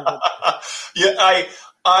necessarily. Yeah,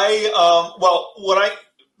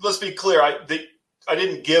 let's be clear. I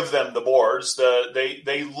didn't give them the boards. They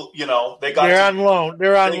got. They're on loan.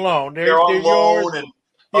 They're on loan. They're on loan. Yours.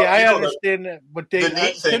 And I understand that. But the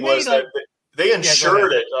neat thing was that they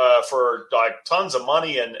insured it for like tons of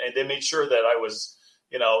money, and they made sure that I was,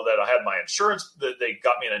 that I had my insurance. That they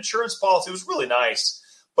got me an insurance policy. It was really nice.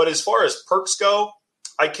 But as far as perks go,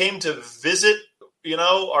 I came to visit.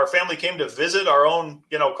 Our family came to visit our own,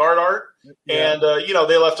 card art, and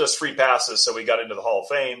they left us free passes, so we got into the Hall of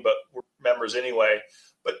Fame. But we're members anyway.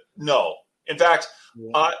 But no, in fact,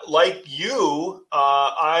 like you,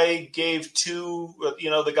 I gave to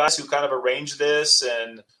the guys who kind of arranged this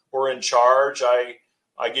and were in charge.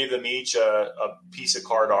 I gave them each a piece of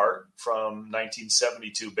card art from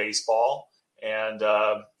 1972 baseball, and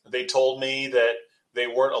they told me that they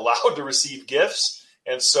weren't allowed to receive gifts,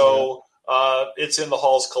 and so. It's in the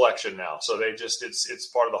Hall's collection now. So it's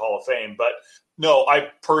part of the Hall of Fame. But no, I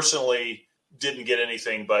personally didn't get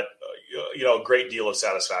anything but, a great deal of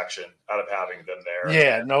satisfaction out of having them there.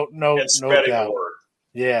 Yeah, and spreading doubt. the word.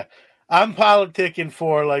 Yeah. I'm politicking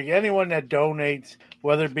for like anyone that donates,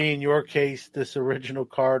 whether it be in your case, this original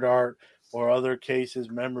card art or other cases,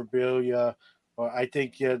 memorabilia, or I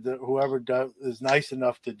think whoever is nice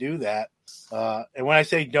enough to do that. And when I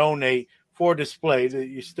say donate, for display, that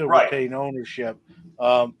you still retain ownership.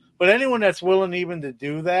 But anyone that's willing even to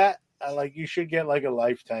do that, you should get like a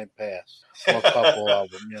lifetime pass or a couple of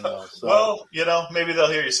them, So. Well, maybe they'll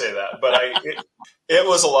hear you say that, but it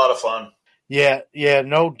was a lot of fun. Yeah,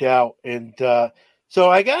 no doubt. And so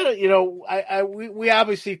I got to, we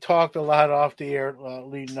obviously talked a lot off the air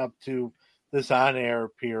leading up to this on-air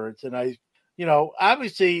appearance. And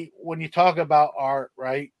obviously when you talk about art,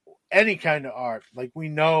 right, any kind of art, like we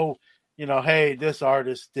know, hey, this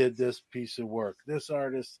artist did this piece of work. This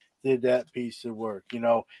artist did that piece of work.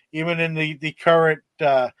 Even in the current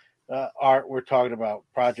art we're talking about,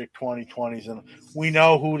 Project 2020s, and we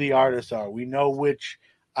know who the artists are. We know which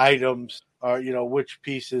items are, which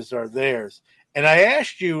pieces are theirs. And I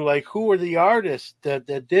asked you, who are the artists that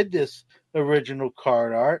did this original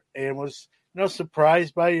card art, and was,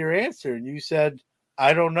 surprised by your answer. And you said,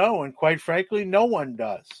 I don't know. And quite frankly, no one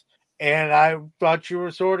does. And I thought you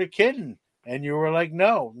were sort of kidding. And you were like,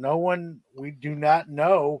 no one, we do not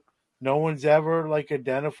know. No one's ever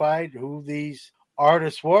identified who these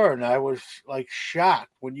artists were. And I was shocked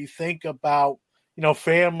when you think about,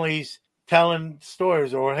 families telling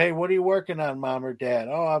stories or, hey, what are you working on, mom or dad?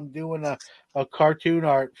 Oh, I'm doing a cartoon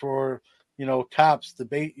art for, Topps,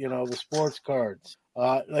 the sports cards.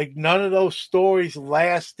 None of those stories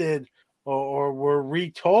lasted or were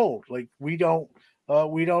retold. We don't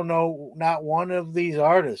know not one of these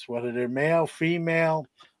artists, whether they're male, female.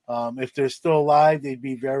 If they're still alive, they'd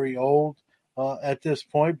be very old at this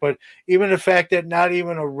point. But even the fact that not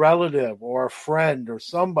even a relative or a friend or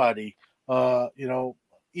somebody,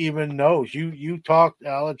 even knows. You talked,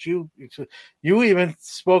 I'll let you even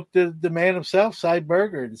spoke to the man himself, Cy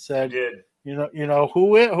Berger, and said,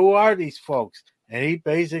 who are these folks? And he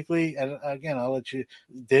basically, and again, I'll let you,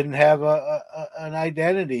 didn't have an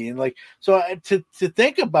identity. And so to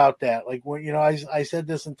think about that, when, I said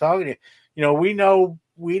this in talking to you,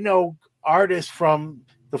 we know artists from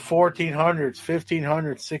the 1400s,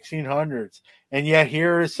 1500s, 1600s. And yet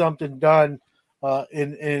here is something done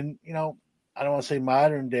in I don't want to say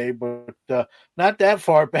modern day, but not that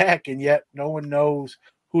far back. And yet no one knows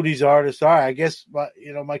who these artists are. I guess,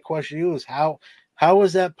 my question to you is how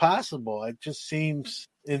is that possible? It just seems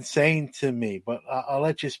insane to me, but I'll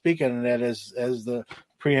let you speak on that as the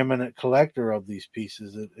preeminent collector of these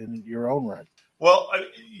pieces in your own right. Well,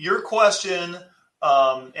 your question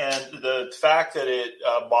and the fact that it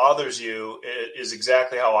bothers you is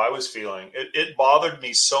exactly how I was feeling. It bothered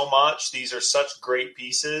me so much. These are such great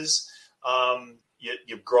pieces.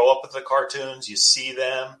 You grow up with the cartoons, you see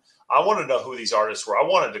them. I want to know who these artists were. I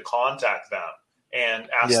wanted to contact them and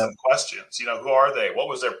ask them questions. Who are they? What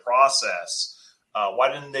was their process?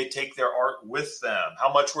 Why didn't they take their art with them?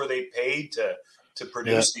 How much were they paid to to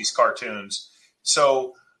produce these cartoons.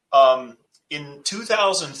 So in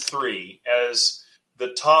 2003, as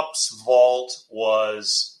the Topps vault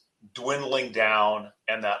was dwindling down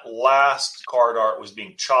and that last card art was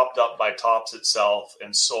being chopped up by Topps itself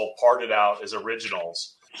and sold, parted out as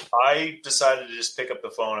originals, I decided to just pick up the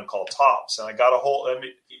phone and call Topps. And I got a whole,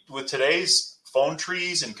 with today's phone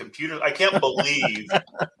trees and computers, I can't believe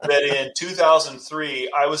that in 2003,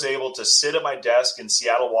 I was able to sit at my desk in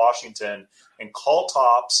Seattle, Washington and call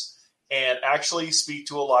Topps and actually speak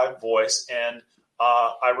to a live voice. And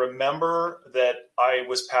I remember that I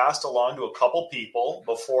was passed along to a couple people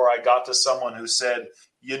before I got to someone who said,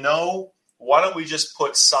 why don't we just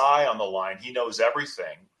put Cy on the line? He knows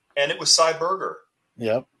everything. And it was Cy Berger.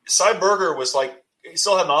 Yep. Cy Berger was like, he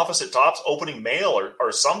still had an office at Topps opening mail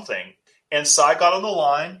or something. And Cy got on the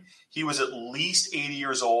line. He was at least 80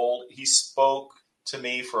 years old. He spoke to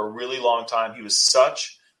me for a really long time. He was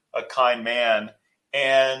such a kind man.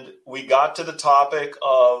 And we got to the topic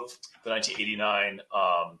of the 1989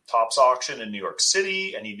 Topps auction in New York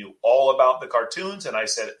City, and he knew all about the cartoons. And I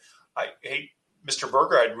said, hey, Mr.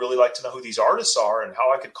 Berger, I'd really like to know who these artists are and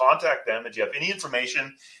how I could contact them. And do you have any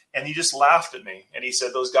information? And he just laughed at me, and he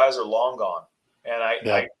said, those guys are long gone.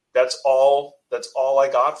 And that's all I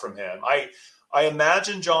got from him. I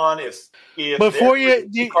imagine, John, if before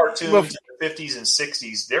cartoons in the 50s and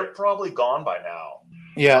 60s, they're probably gone by now.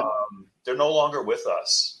 Yeah. They're no longer with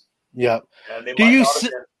us. Yeah. And they might not have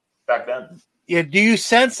been back then. Yeah. Do you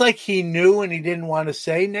sense like he knew and he didn't want to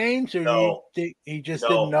say names, or no. he just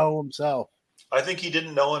didn't know himself? I think he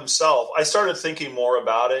didn't know himself. I started thinking more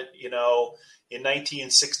about it. In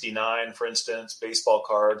 1969, for instance, baseball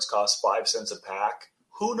cards cost 5 cents a pack.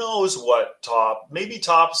 Who knows what maybe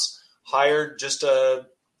Topps hired just a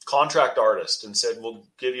contract artist and said, we'll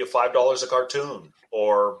give you $5 a cartoon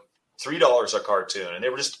or $3 a cartoon. And they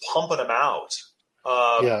were just pumping them out.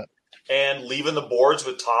 And leaving the boards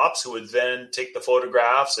with Topps, who would then take the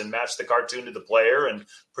photographs and match the cartoon to the player and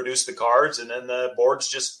produce the cards. And then the boards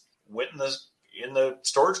just went in the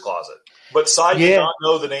storage closet. But Cy did not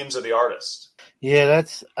know the names of the artists. Yeah,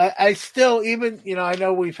 I still, even, I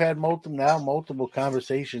know we've had multiple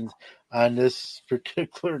conversations on this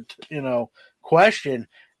particular, question.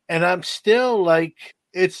 And I'm still like,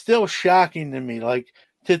 it's still shocking to me. Like,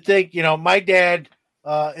 to think, my dad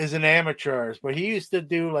is an amateur artist, but he used to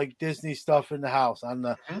do like Disney stuff in the house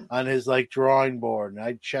on his like drawing board. And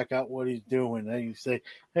I'd check out what he's doing. And he'd say,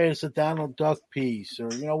 hey, it's a Donald Duck piece, or,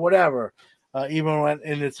 whatever. Even when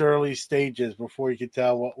in its early stages, before you could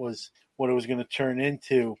tell what it was going to turn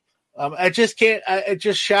into. I just can't. It's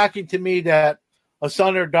just shocking to me that a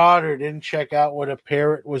son or daughter didn't check out what a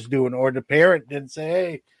parent was doing, or the parent didn't say,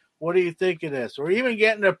 hey, what do you think of this? Or even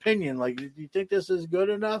get an opinion. Like, do you think this is good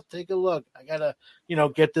enough? Take a look. I got to,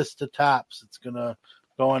 get this to Topps. It's going to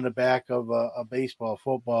go on the back of a baseball,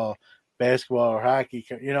 football, basketball, or hockey.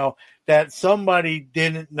 That somebody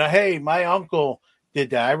didn't know, hey, my uncle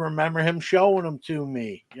did that. I remember him showing them to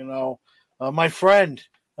me. My friend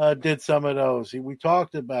did some of those. We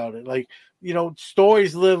talked about it. Like,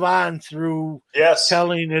 stories live on through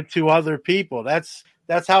telling it to other people. That's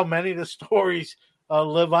how many of the stories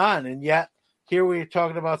live on. And yet here we're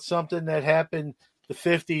talking about something that happened the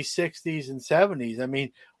 50s, 60s, and 70s. I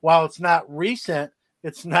mean, while it's not recent,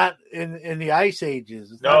 it's not in the ice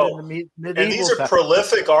ages. It's not in the medieval and these are times.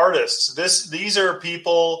 Prolific artists. These are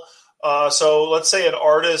people. So let's say an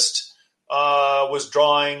artist was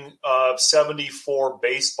drawing 74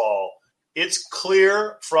 baseball. It's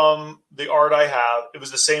clear from the art I have, it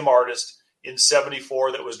was the same artist in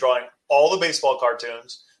 74 that was drawing all the baseball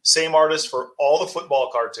cartoons, same artist for all the football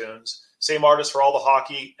cartoons, same artist for all the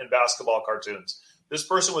hockey and basketball cartoons. This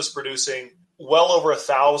person was producing well over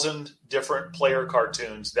 1,000 different player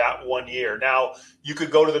cartoons that one year. Now, you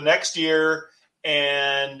could go to the next year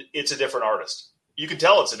and it's a different artist. You can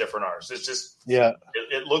tell it's a different artist. It's just,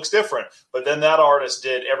 it looks different. But then that artist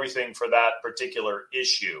did everything for that particular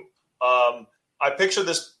issue. I picture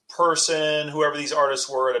this person, whoever these artists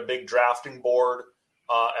were, at a big drafting board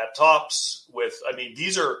at Topps with,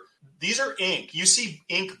 these are ink. You see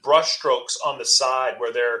ink brush strokes on the side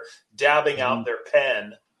where they're dabbing out their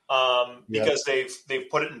pen because they've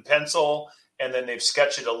put it in pencil and then they've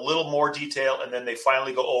sketched it a little more detail and then they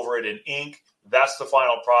finally go over it in ink. That's the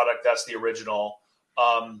final product. That's the original.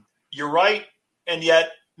 You're right. And yet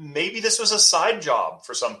maybe this was a side job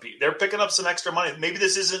for some people. They're picking up some extra money. Maybe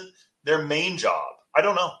this isn't their main job. I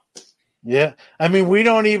don't know. Yeah. We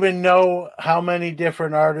don't even know how many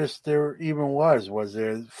different artists there even was. Was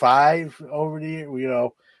there 5 over the year?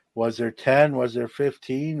 Was there 10? Was there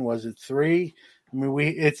 15? Was it 3?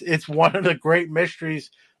 It's one of the great mysteries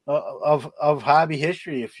of hobby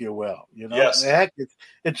history, if you will. Yes. Heck,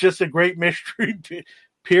 it's just a great mystery.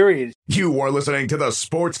 Period. You are listening to the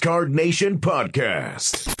Sports Card Nation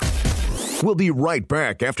podcast. We'll be right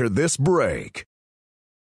back after this break.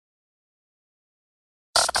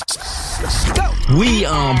 We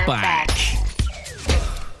are back.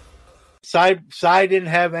 Cy didn't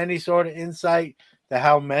have any sort of insight to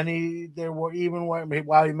how many there were, even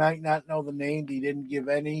while he might not know the names. He didn't give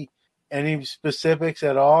any specifics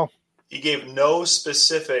at all. He gave no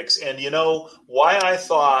specifics. And you know why I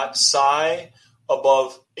thought Cy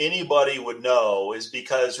above anybody would know is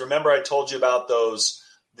because remember I told you about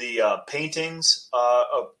the paintings,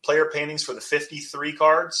 player paintings for the 53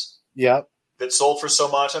 cards? Yep. That sold for so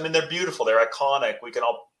much. I mean, they're beautiful. They're iconic. We can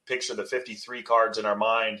all picture the 53 cards in our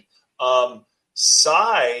mind.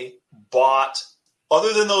 Cy bought,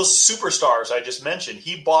 other than those superstars I just mentioned,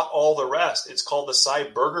 he bought all the rest. It's called the Cy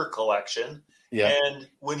Burger Collection. Yeah. And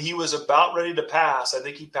when he was about ready to pass, I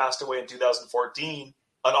think he passed away in 2014,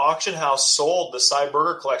 an auction house sold the Cy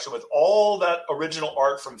Burger Collection with all that original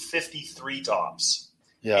art from 53 Topps.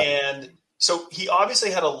 Yeah. And so he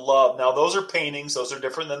obviously had a love. Now, those are paintings. Those are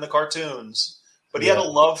different than the cartoons. But he had a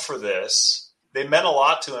love for this. They meant a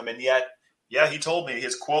lot to him. And yet, he told me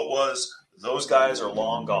his quote was, "Those guys are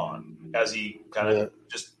long gone," as he kind of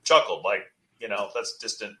just chuckled, like, that's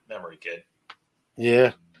distant memory, kid.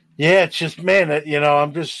 Yeah. Yeah, it's just, man,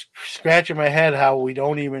 I'm just scratching my head how we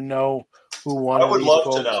don't even know who one of these folks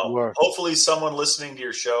were. I would love to know. Hopefully someone listening to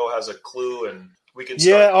your show has a clue and we can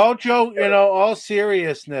start. Yeah, all joke, all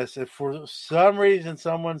seriousness. If for some reason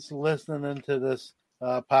someone's listening into this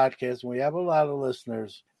podcast, and we have a lot of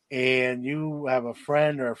listeners, and you have a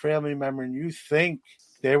friend or a family member and you think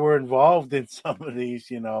they were involved in some of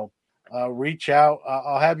these, reach out.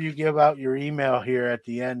 I'll have you give out your email here at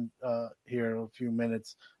the end, here in a few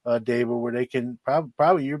minutes, David, where they can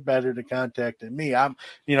probably you're better to contact than me. I'm,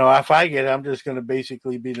 if I get it, I'm just going to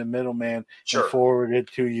basically be the middleman and forward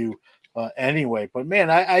it to you anyway. But man,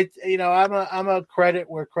 I'm a credit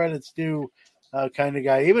where credit's due kind of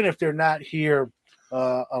guy. Even if they're not here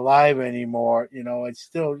alive anymore, you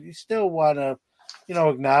still want to,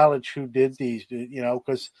 acknowledge who did these,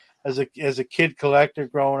 because as a kid collector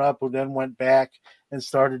growing up who then went back and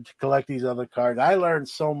started to collect these other cards, I learned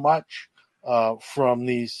so much from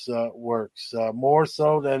these works, more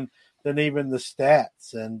so than even the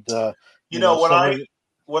stats. And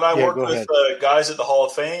when I worked with guys at the Hall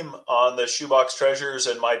of Fame on the Shoebox Treasures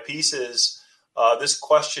and my pieces, this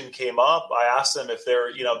question came up. I asked them if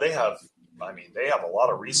they're, they have a lot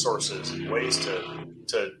of resources and ways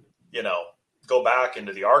to go back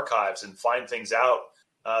into the archives and find things out.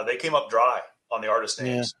 They came up dry on the artist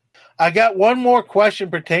names. Yeah. I got one more question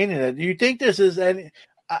pertaining to that. Do you think this is any?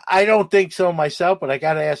 I don't think so myself, but I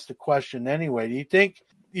got to ask the question anyway. Do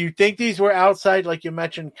you think these were outside, like you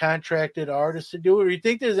mentioned, contracted artists to do it? Or do you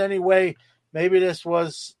think there's any way maybe this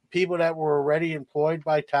was people that were already employed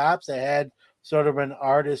by Topps that had sort of an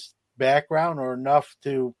artist background or enough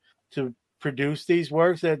to produce these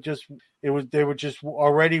works that they were just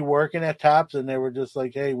already working at Topps and they were just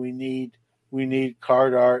like, hey, we need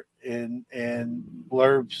card art and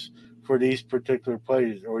blurbs for these particular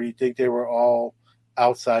players? Or do you think they were all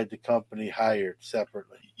outside the company hired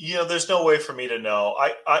separately? There's no way for me to know.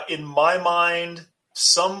 I in my mind,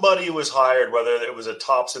 somebody was hired, whether it was a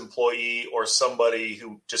Topps employee or somebody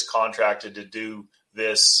who just contracted to do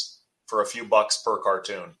this for a few bucks per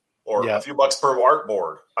cartoon or a few bucks per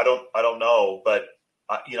artboard. I don't know, but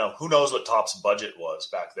who knows what Topps budget was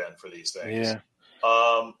back then for these things? Yeah.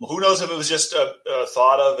 Who knows if it was just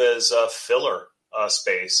thought of as a filler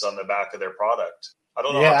space on the back of their product. I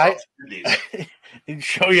don't know how Topps do these. I can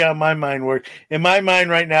show you how my mind works. In my mind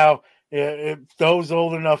right now, those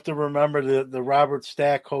old enough to remember the Robert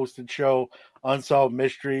Stack hosted show Unsolved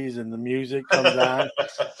Mysteries and the music comes on.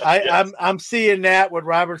 I'm seeing that when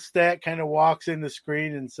Robert Stack kind of walks in the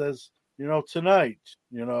screen and says, tonight,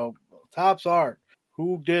 Topps art.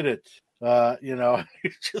 Who did it?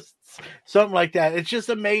 It's just something like that. It's just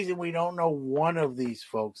amazing. We don't know one of these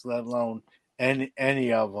folks, let alone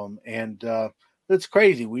any of them. And it's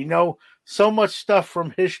crazy. We know so much stuff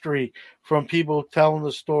from history, from people telling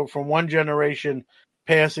the story, from one generation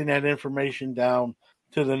passing that information down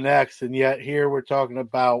to the next. And yet here we're talking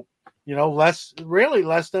about, less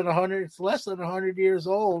than 100. It's less than 100 years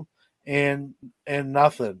old and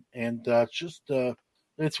nothing. And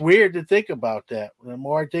it's weird to think about that. The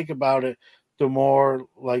more I think about it, the more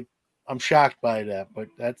like I'm shocked by that. But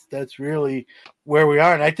that's really where we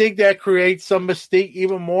are. And I think that creates some mystique,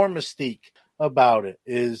 even more mystique about it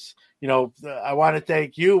is, I want to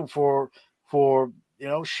thank you for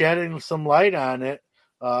shedding some light on it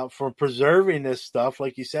for preserving this stuff.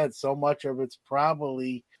 Like you said, so much of it's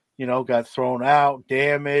probably, got thrown out,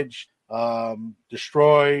 damaged,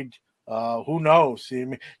 destroyed. Who knows? I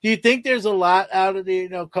mean, do you think there's a lot out of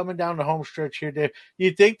the, coming down the home stretch here, Dave? Do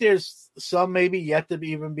you think there's some maybe yet to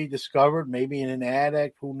even be discovered, maybe in an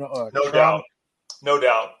attic? Who knows? No doubt. No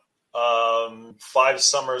doubt. 5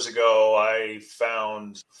 summers ago, I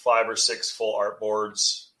found 5 or 6 full art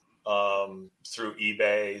boards through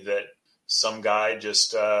eBay that some guy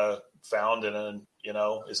just found in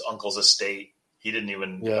his uncle's estate. He didn't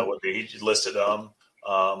even know what he listed them.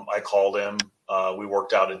 I called him. We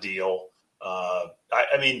worked out a deal.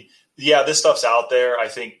 I mean, this stuff's out there. I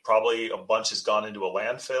think probably a bunch has gone into a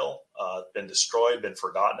landfill, been destroyed, been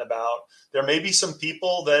forgotten about. There may be some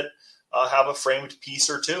people that have a framed piece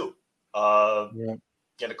or two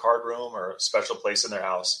in a card room or a special place in their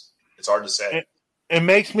house. It's hard to say. It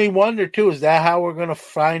makes me wonder too, is that how we're going to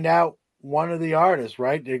find out one of the artists,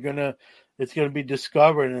 right? It's going to be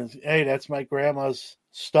discovered and hey, that's my grandma's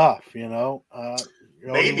stuff,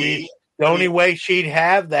 Maybe. The only way she'd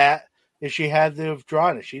have that is she had to have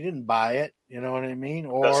drawn it. She didn't buy it. You know what I mean?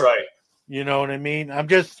 Or, that's right. You know what I mean?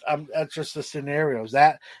 That's just a scenario. Is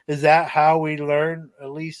that how we learn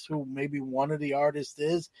at least who maybe one of the artists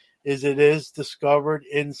is it is discovered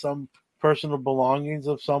in some personal belongings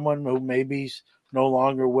of someone who maybe's no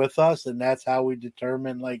longer with us. And that's how we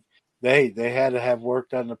determine like they had to have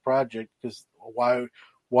worked on the project because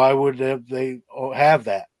why would they have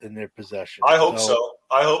that in their possession? I hope so.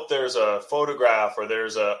 I hope there's a photograph or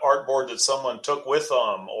there's a artboard that someone took with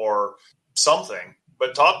them or something.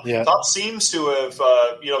 But Top seems to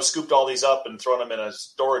have scooped all these up and thrown them in a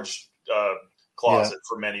storage closet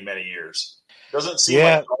for many, many years. Doesn't seem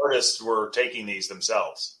like artists were taking these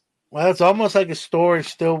themselves. Well, it's almost like a story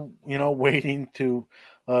still, waiting to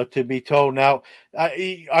be told. Now,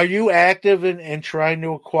 are you active in trying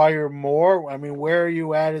to acquire more? I mean, where are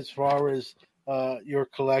you at as far as your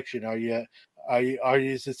collection?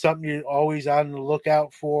 Is it something you're always on the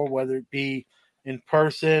lookout for, whether it be in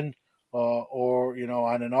person or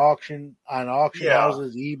on auction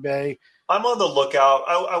houses, eBay? I'm on the lookout.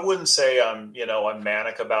 I wouldn't say I'm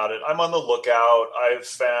manic about it. I'm on the lookout. I've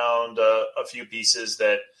found a few pieces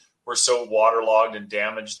that were so waterlogged and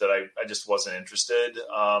damaged that I just wasn't interested.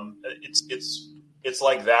 It's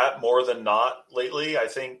like that more than not lately. I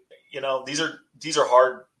think these are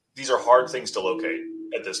hard things to locate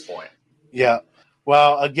at this point. Yeah.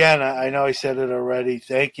 Well, again, I know I said it already.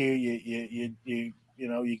 Thank you.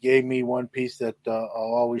 You gave me one piece that I'll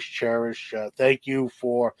always cherish. Thank you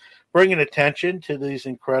for bringing attention to these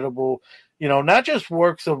incredible, not just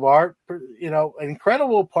works of art, an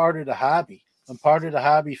incredible part of the hobby. I'm part of the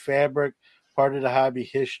hobby fabric, part of the hobby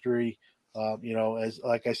history.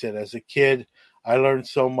 Like I said, as a kid, I learned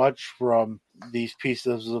so much from these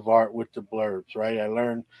pieces of art with the blurbs, right? I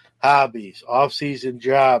learned hobbies, off-season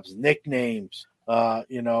jobs, nicknames,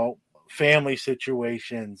 family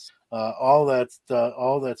situations, all that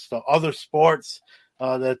stuff, other sports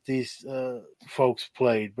that these folks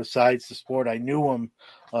played besides the sport I knew them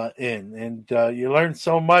in. And you learn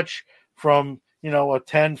so much from, a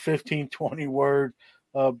 10, 15, 20 word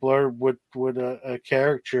blurb with a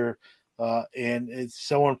caricature. And it's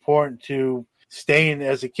so important to staying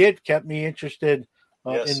as a kid, kept me interested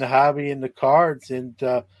in the hobby and the cards. And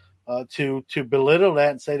to belittle that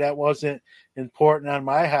and say that wasn't important on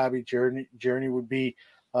my hobby journey would be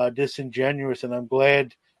disingenuous. And I'm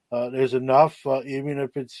glad there's enough, even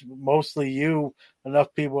if it's mostly you, enough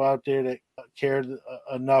people out there that cared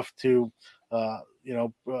enough to,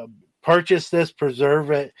 purchase this, preserve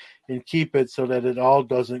it, and keep it so that it all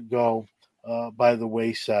doesn't go by the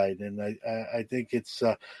wayside. And I think it's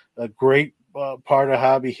a great part of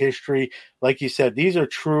hobby history. Like you said, these are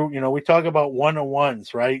true. We talk about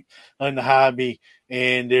 101s, right, on the hobby,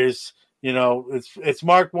 and there's, it's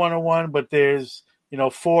marked 101, but there's,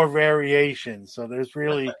 4 variations. So there's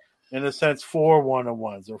really, in a sense, 4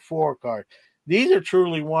 101s or 4 cards. These are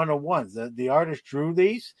truly 101s. The artist drew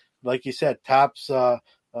these, like you said, Topps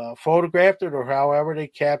photographed it or however they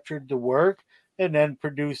captured the work and then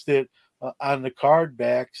produced it on the card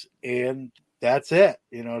backs, and that's it.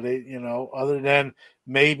 Other than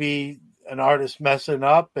maybe an artist messing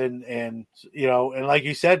up and like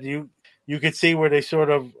you said, you could see where they sort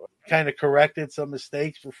of kind of corrected some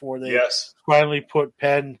mistakes before they finally put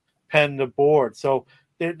pen to board. So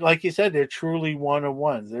like you said, they're truly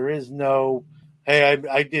 101s. There is no, hey,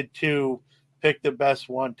 I did 2, pick the best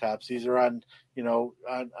one, Topps. These are on, on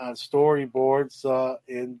storyboards.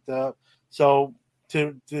 So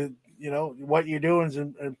to what you're doing is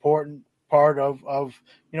an important part of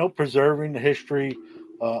preserving the history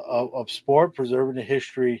of sport, preserving the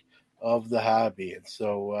history of the hobby. And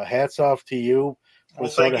so hats off to you for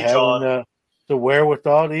sort of having the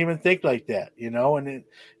wherewithal to even think like that,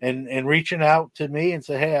 and reaching out to me and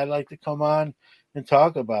say, hey, I'd like to come on and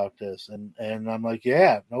talk about this. And I'm like,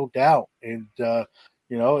 yeah, no doubt. And,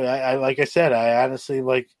 I like I said, I honestly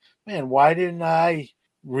man, why didn't I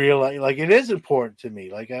realize, it is important to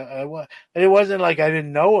me. It wasn't like I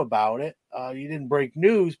didn't know about it. You didn't break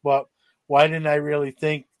news, but why didn't I really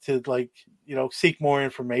think to seek more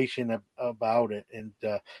information about it? And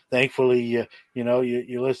thankfully, you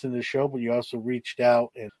listened to the show, but you also reached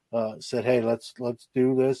out and said, hey, let's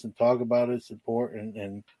do this and talk about it. It's important.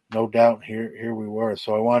 And no doubt here we were.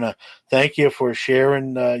 So I want to thank you for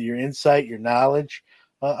sharing your insight, your knowledge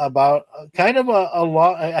about kind of a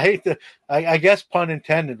lot. I guess pun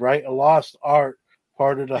intended, right? A lost art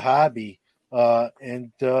part of the hobby.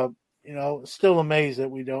 Still amazed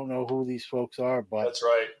that we don't know who these folks are, but that's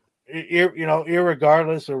right.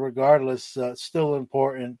 Irregardless or regardless, still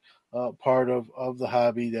important part of the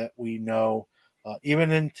hobby that we know,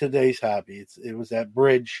 even in today's hobby. It was that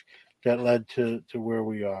bridge that led to where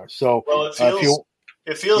we are. So, well,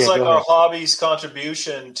 it feels like our hobby's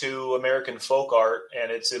contribution to American folk art,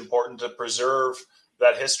 and it's important to preserve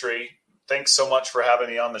that history. Thanks so much for having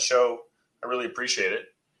me on the show. I really appreciate it.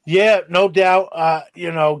 Yeah, no doubt.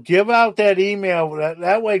 Give out that email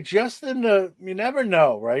that way. You never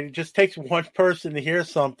know, right? It just takes one person to hear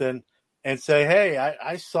something and say, "Hey,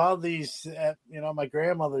 I saw these at my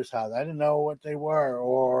grandmother's house. I didn't know what they were,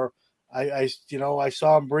 or I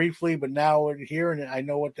saw them briefly, but now hearing it, I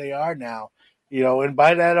know what they are now." And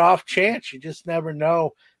by that off chance, you just never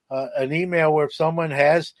know. An email where if someone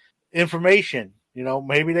has information,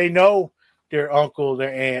 maybe they know their uncle,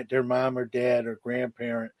 their aunt, their mom or dad or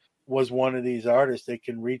grandparent was one of these artists, they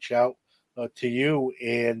can reach out to you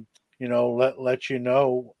and, let you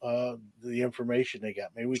know the information they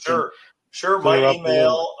got. Maybe we can. Sure. My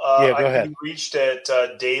email, go I ahead. can be reached at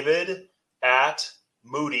David at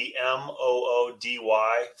Moody, Moody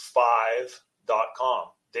 5.com.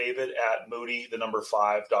 David at Moody, the number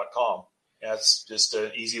 5.com. That's just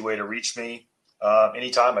an easy way to reach me.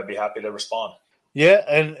 Anytime, I'd be happy to respond. Yeah,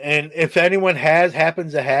 and if anyone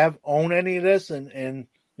happens to own any of this and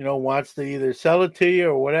wants to either sell it to you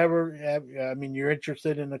or whatever, you're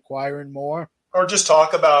interested in acquiring more, or just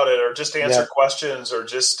talk about it, or just answer questions, or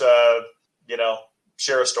just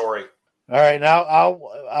share a story. All right, now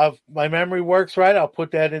I'll my memory works right. I'll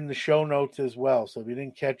put that in the show notes as well. So if you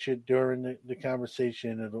didn't catch it during the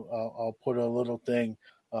conversation, I'll put a little thing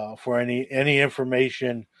for any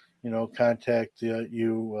information. Contact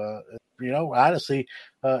you. Honestly,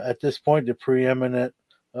 at this point, the preeminent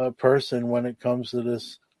person when it comes to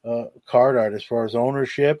this card art, as far as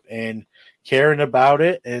ownership and caring about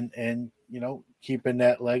it, and keeping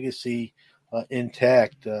that legacy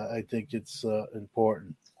intact. I think it's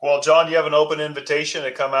important. Well, John, you have an open invitation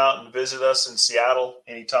to come out and visit us in Seattle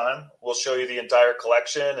anytime. We'll show you the entire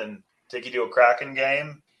collection and take you to a Kraken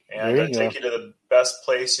game and take you to the best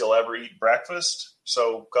place you'll ever eat breakfast.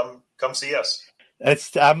 So come see us.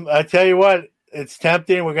 I tell you what, it's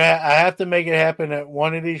tempting. I have to make it happen at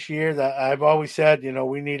one of these years. I've always said,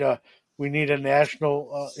 we need a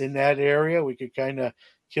national in that area. We could kind of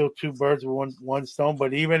kill two birds with one stone.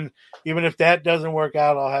 But even if that doesn't work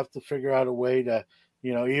out, I'll have to figure out a way to,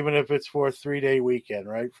 even if it's for a 3-day weekend,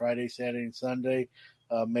 right? Friday, Saturday, and Sunday,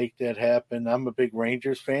 make that happen. I'm a big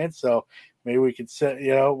Rangers fan, so maybe we could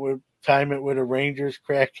we'll time it with a Rangers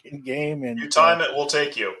Kraken game. And you time it, we'll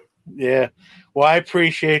take you. Yeah. Well, I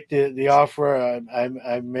appreciate the offer.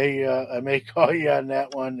 I may call you on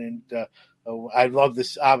that one. And I'd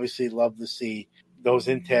obviously love to see those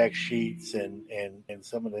intact sheets and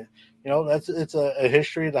some of the, it's a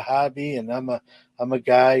history of the hobby. And I'm a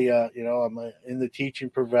guy, I'm in the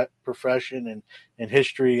teaching profession and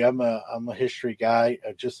history. I'm a history guy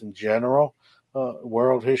just in general,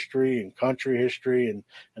 world history and country history. And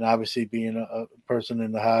obviously being a person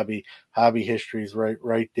in the hobby history is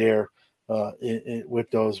right there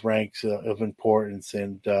with those ranks of importance.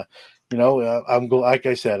 And, I'm like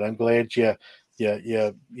I said, I'm glad you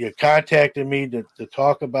contacted me to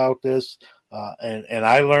talk about this. And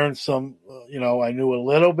I learned some, I knew a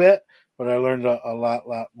little bit, but I learned a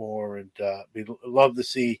lot more, and we'd love to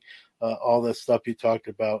see all the stuff you talked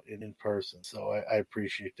about in person. So I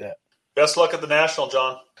appreciate that. Best luck at the National,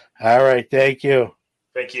 John. All right. Thank you.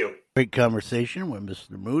 Thank you. Great conversation with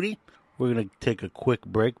Mr. Moody. We're going to take a quick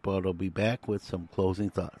break, but I'll be back with some closing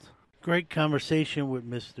thoughts. Great conversation with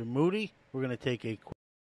Mr. Moody. We're going to take a quick...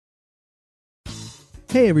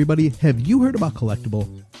 Hey everybody, have you heard about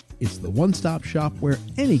Collectible? It's the one-stop shop where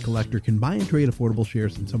any collector can buy and trade affordable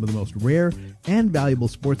shares in some of the most rare and valuable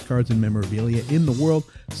sports cards and memorabilia in the world,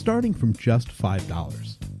 starting from just $5.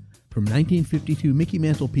 From 1952 Mickey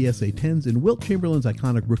Mantle PSA 10s and Wilt Chamberlain's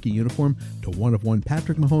iconic rookie uniform to one-of-one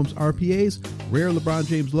Patrick Mahomes RPAs, rare LeBron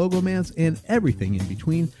James logo mans, and everything in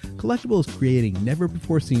between, Collectible is creating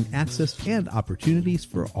never-before-seen access and opportunities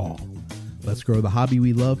for all. Let's grow the hobby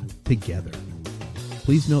we love together.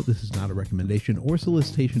 Please note this is not a recommendation or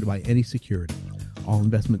solicitation to buy any security. All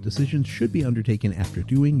investment decisions should be undertaken after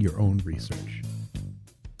doing your own research.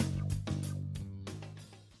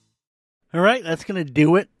 All right, that's going to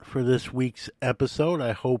do it for this week's episode.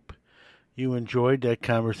 I hope you enjoyed that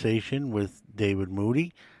conversation with David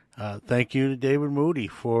Moody. Thank you to David Moody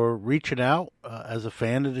for reaching out as a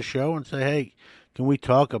fan of the show and say, hey, can we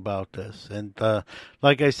talk about this? And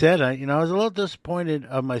like I said, I was a little disappointed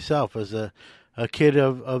of myself as a kid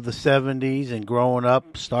of the 70s and growing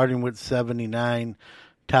up, starting with 79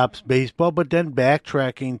 Topps baseball, but then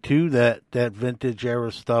backtracking to that vintage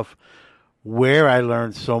era stuff where I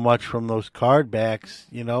learned so much from those card backs,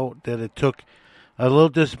 that it took a little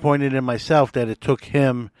disappointed in myself that it took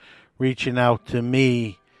him reaching out to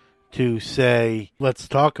me to say, let's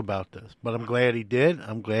talk about this. But I'm glad he did.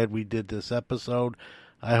 I'm glad we did this episode.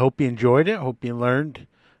 I hope you enjoyed it. I hope you learned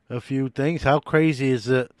a few things. How crazy is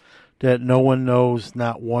it that no one knows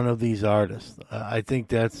not one of these artists? I think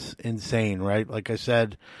that's insane, right? Like I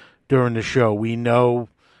said during the show, we know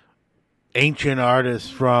ancient artists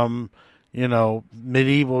from,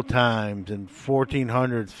 medieval times and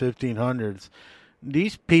 1400s, 1500s.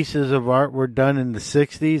 These pieces of art were done in the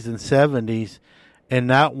 60s and 70s, and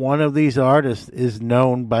not one of these artists is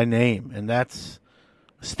known by name. And that's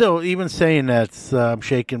still, even saying that, I'm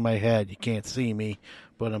shaking my head. You can't see me,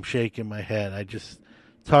 but I'm shaking my head. It's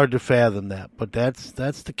hard to fathom that, but that's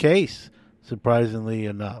the case, surprisingly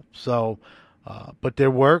enough. So, but their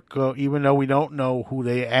work, even though we don't know who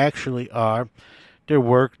they actually are, their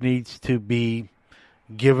work needs to be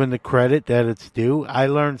given the credit that it's due. I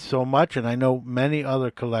learned so much, and I know many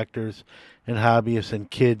other collectors and hobbyists and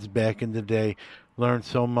kids back in the day learned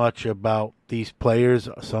so much about these players.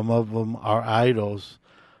 Some of them are idols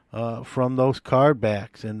from those card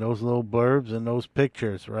backs and those little blurbs and those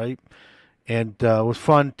pictures, right? And it was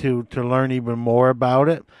fun to learn even more about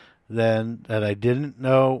it than that I didn't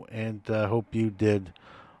know, and I hope you did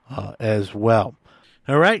as well.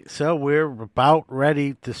 All right, so we're about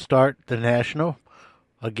ready to start the National.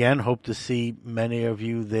 Again, hope to see many of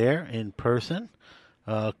you there in person.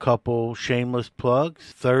 A couple shameless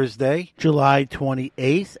plugs. Thursday, July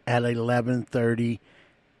 28th at 11:30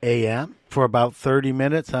 a.m. for about 30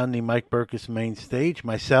 minutes on the Mike Burkus main stage.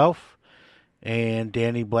 Myself and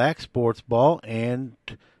Danny Black, Sports Ball, and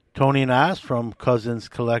Tony and Oz from Cousins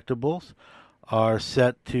Collectibles are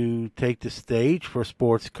set to take the stage for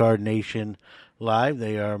Sports Card Nation Live.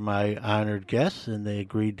 They are my honored guests, and they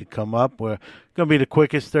agreed to come up. We're going to be the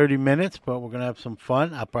quickest 30 minutes, but we're going to have some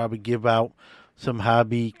fun. I'll probably give out some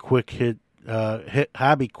hobby quick hit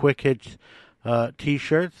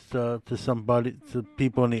T-shirts to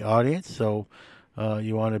people in the audience. So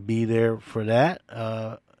you want to be there for that,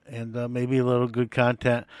 and maybe a little good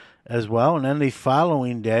content as well. And then the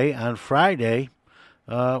following day, on Friday,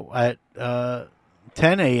 at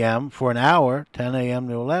 10 a.m. for an hour, 10 a.m.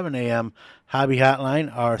 to 11 a.m. Hobby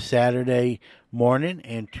Hotline, our Saturday morning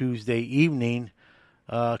and Tuesday evening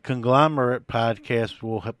conglomerate podcast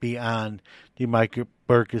will be on the Mike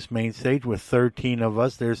Burkus main stage with 13 of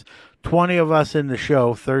us. There's 20 of us in the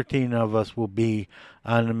show. 13 of us will be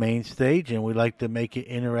on the main stage, and we like to make it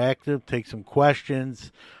interactive, take some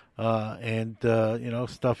questions, and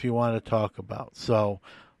stuff you want to talk about. So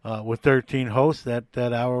with 13 hosts, that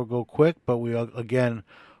hour will go quick, but we again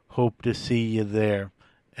hope to see you there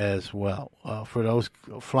as well. For those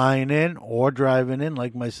flying in or driving in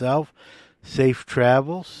like myself, safe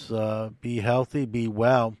travels, be healthy, be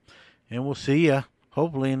well, and we'll see you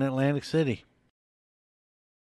hopefully in Atlantic City.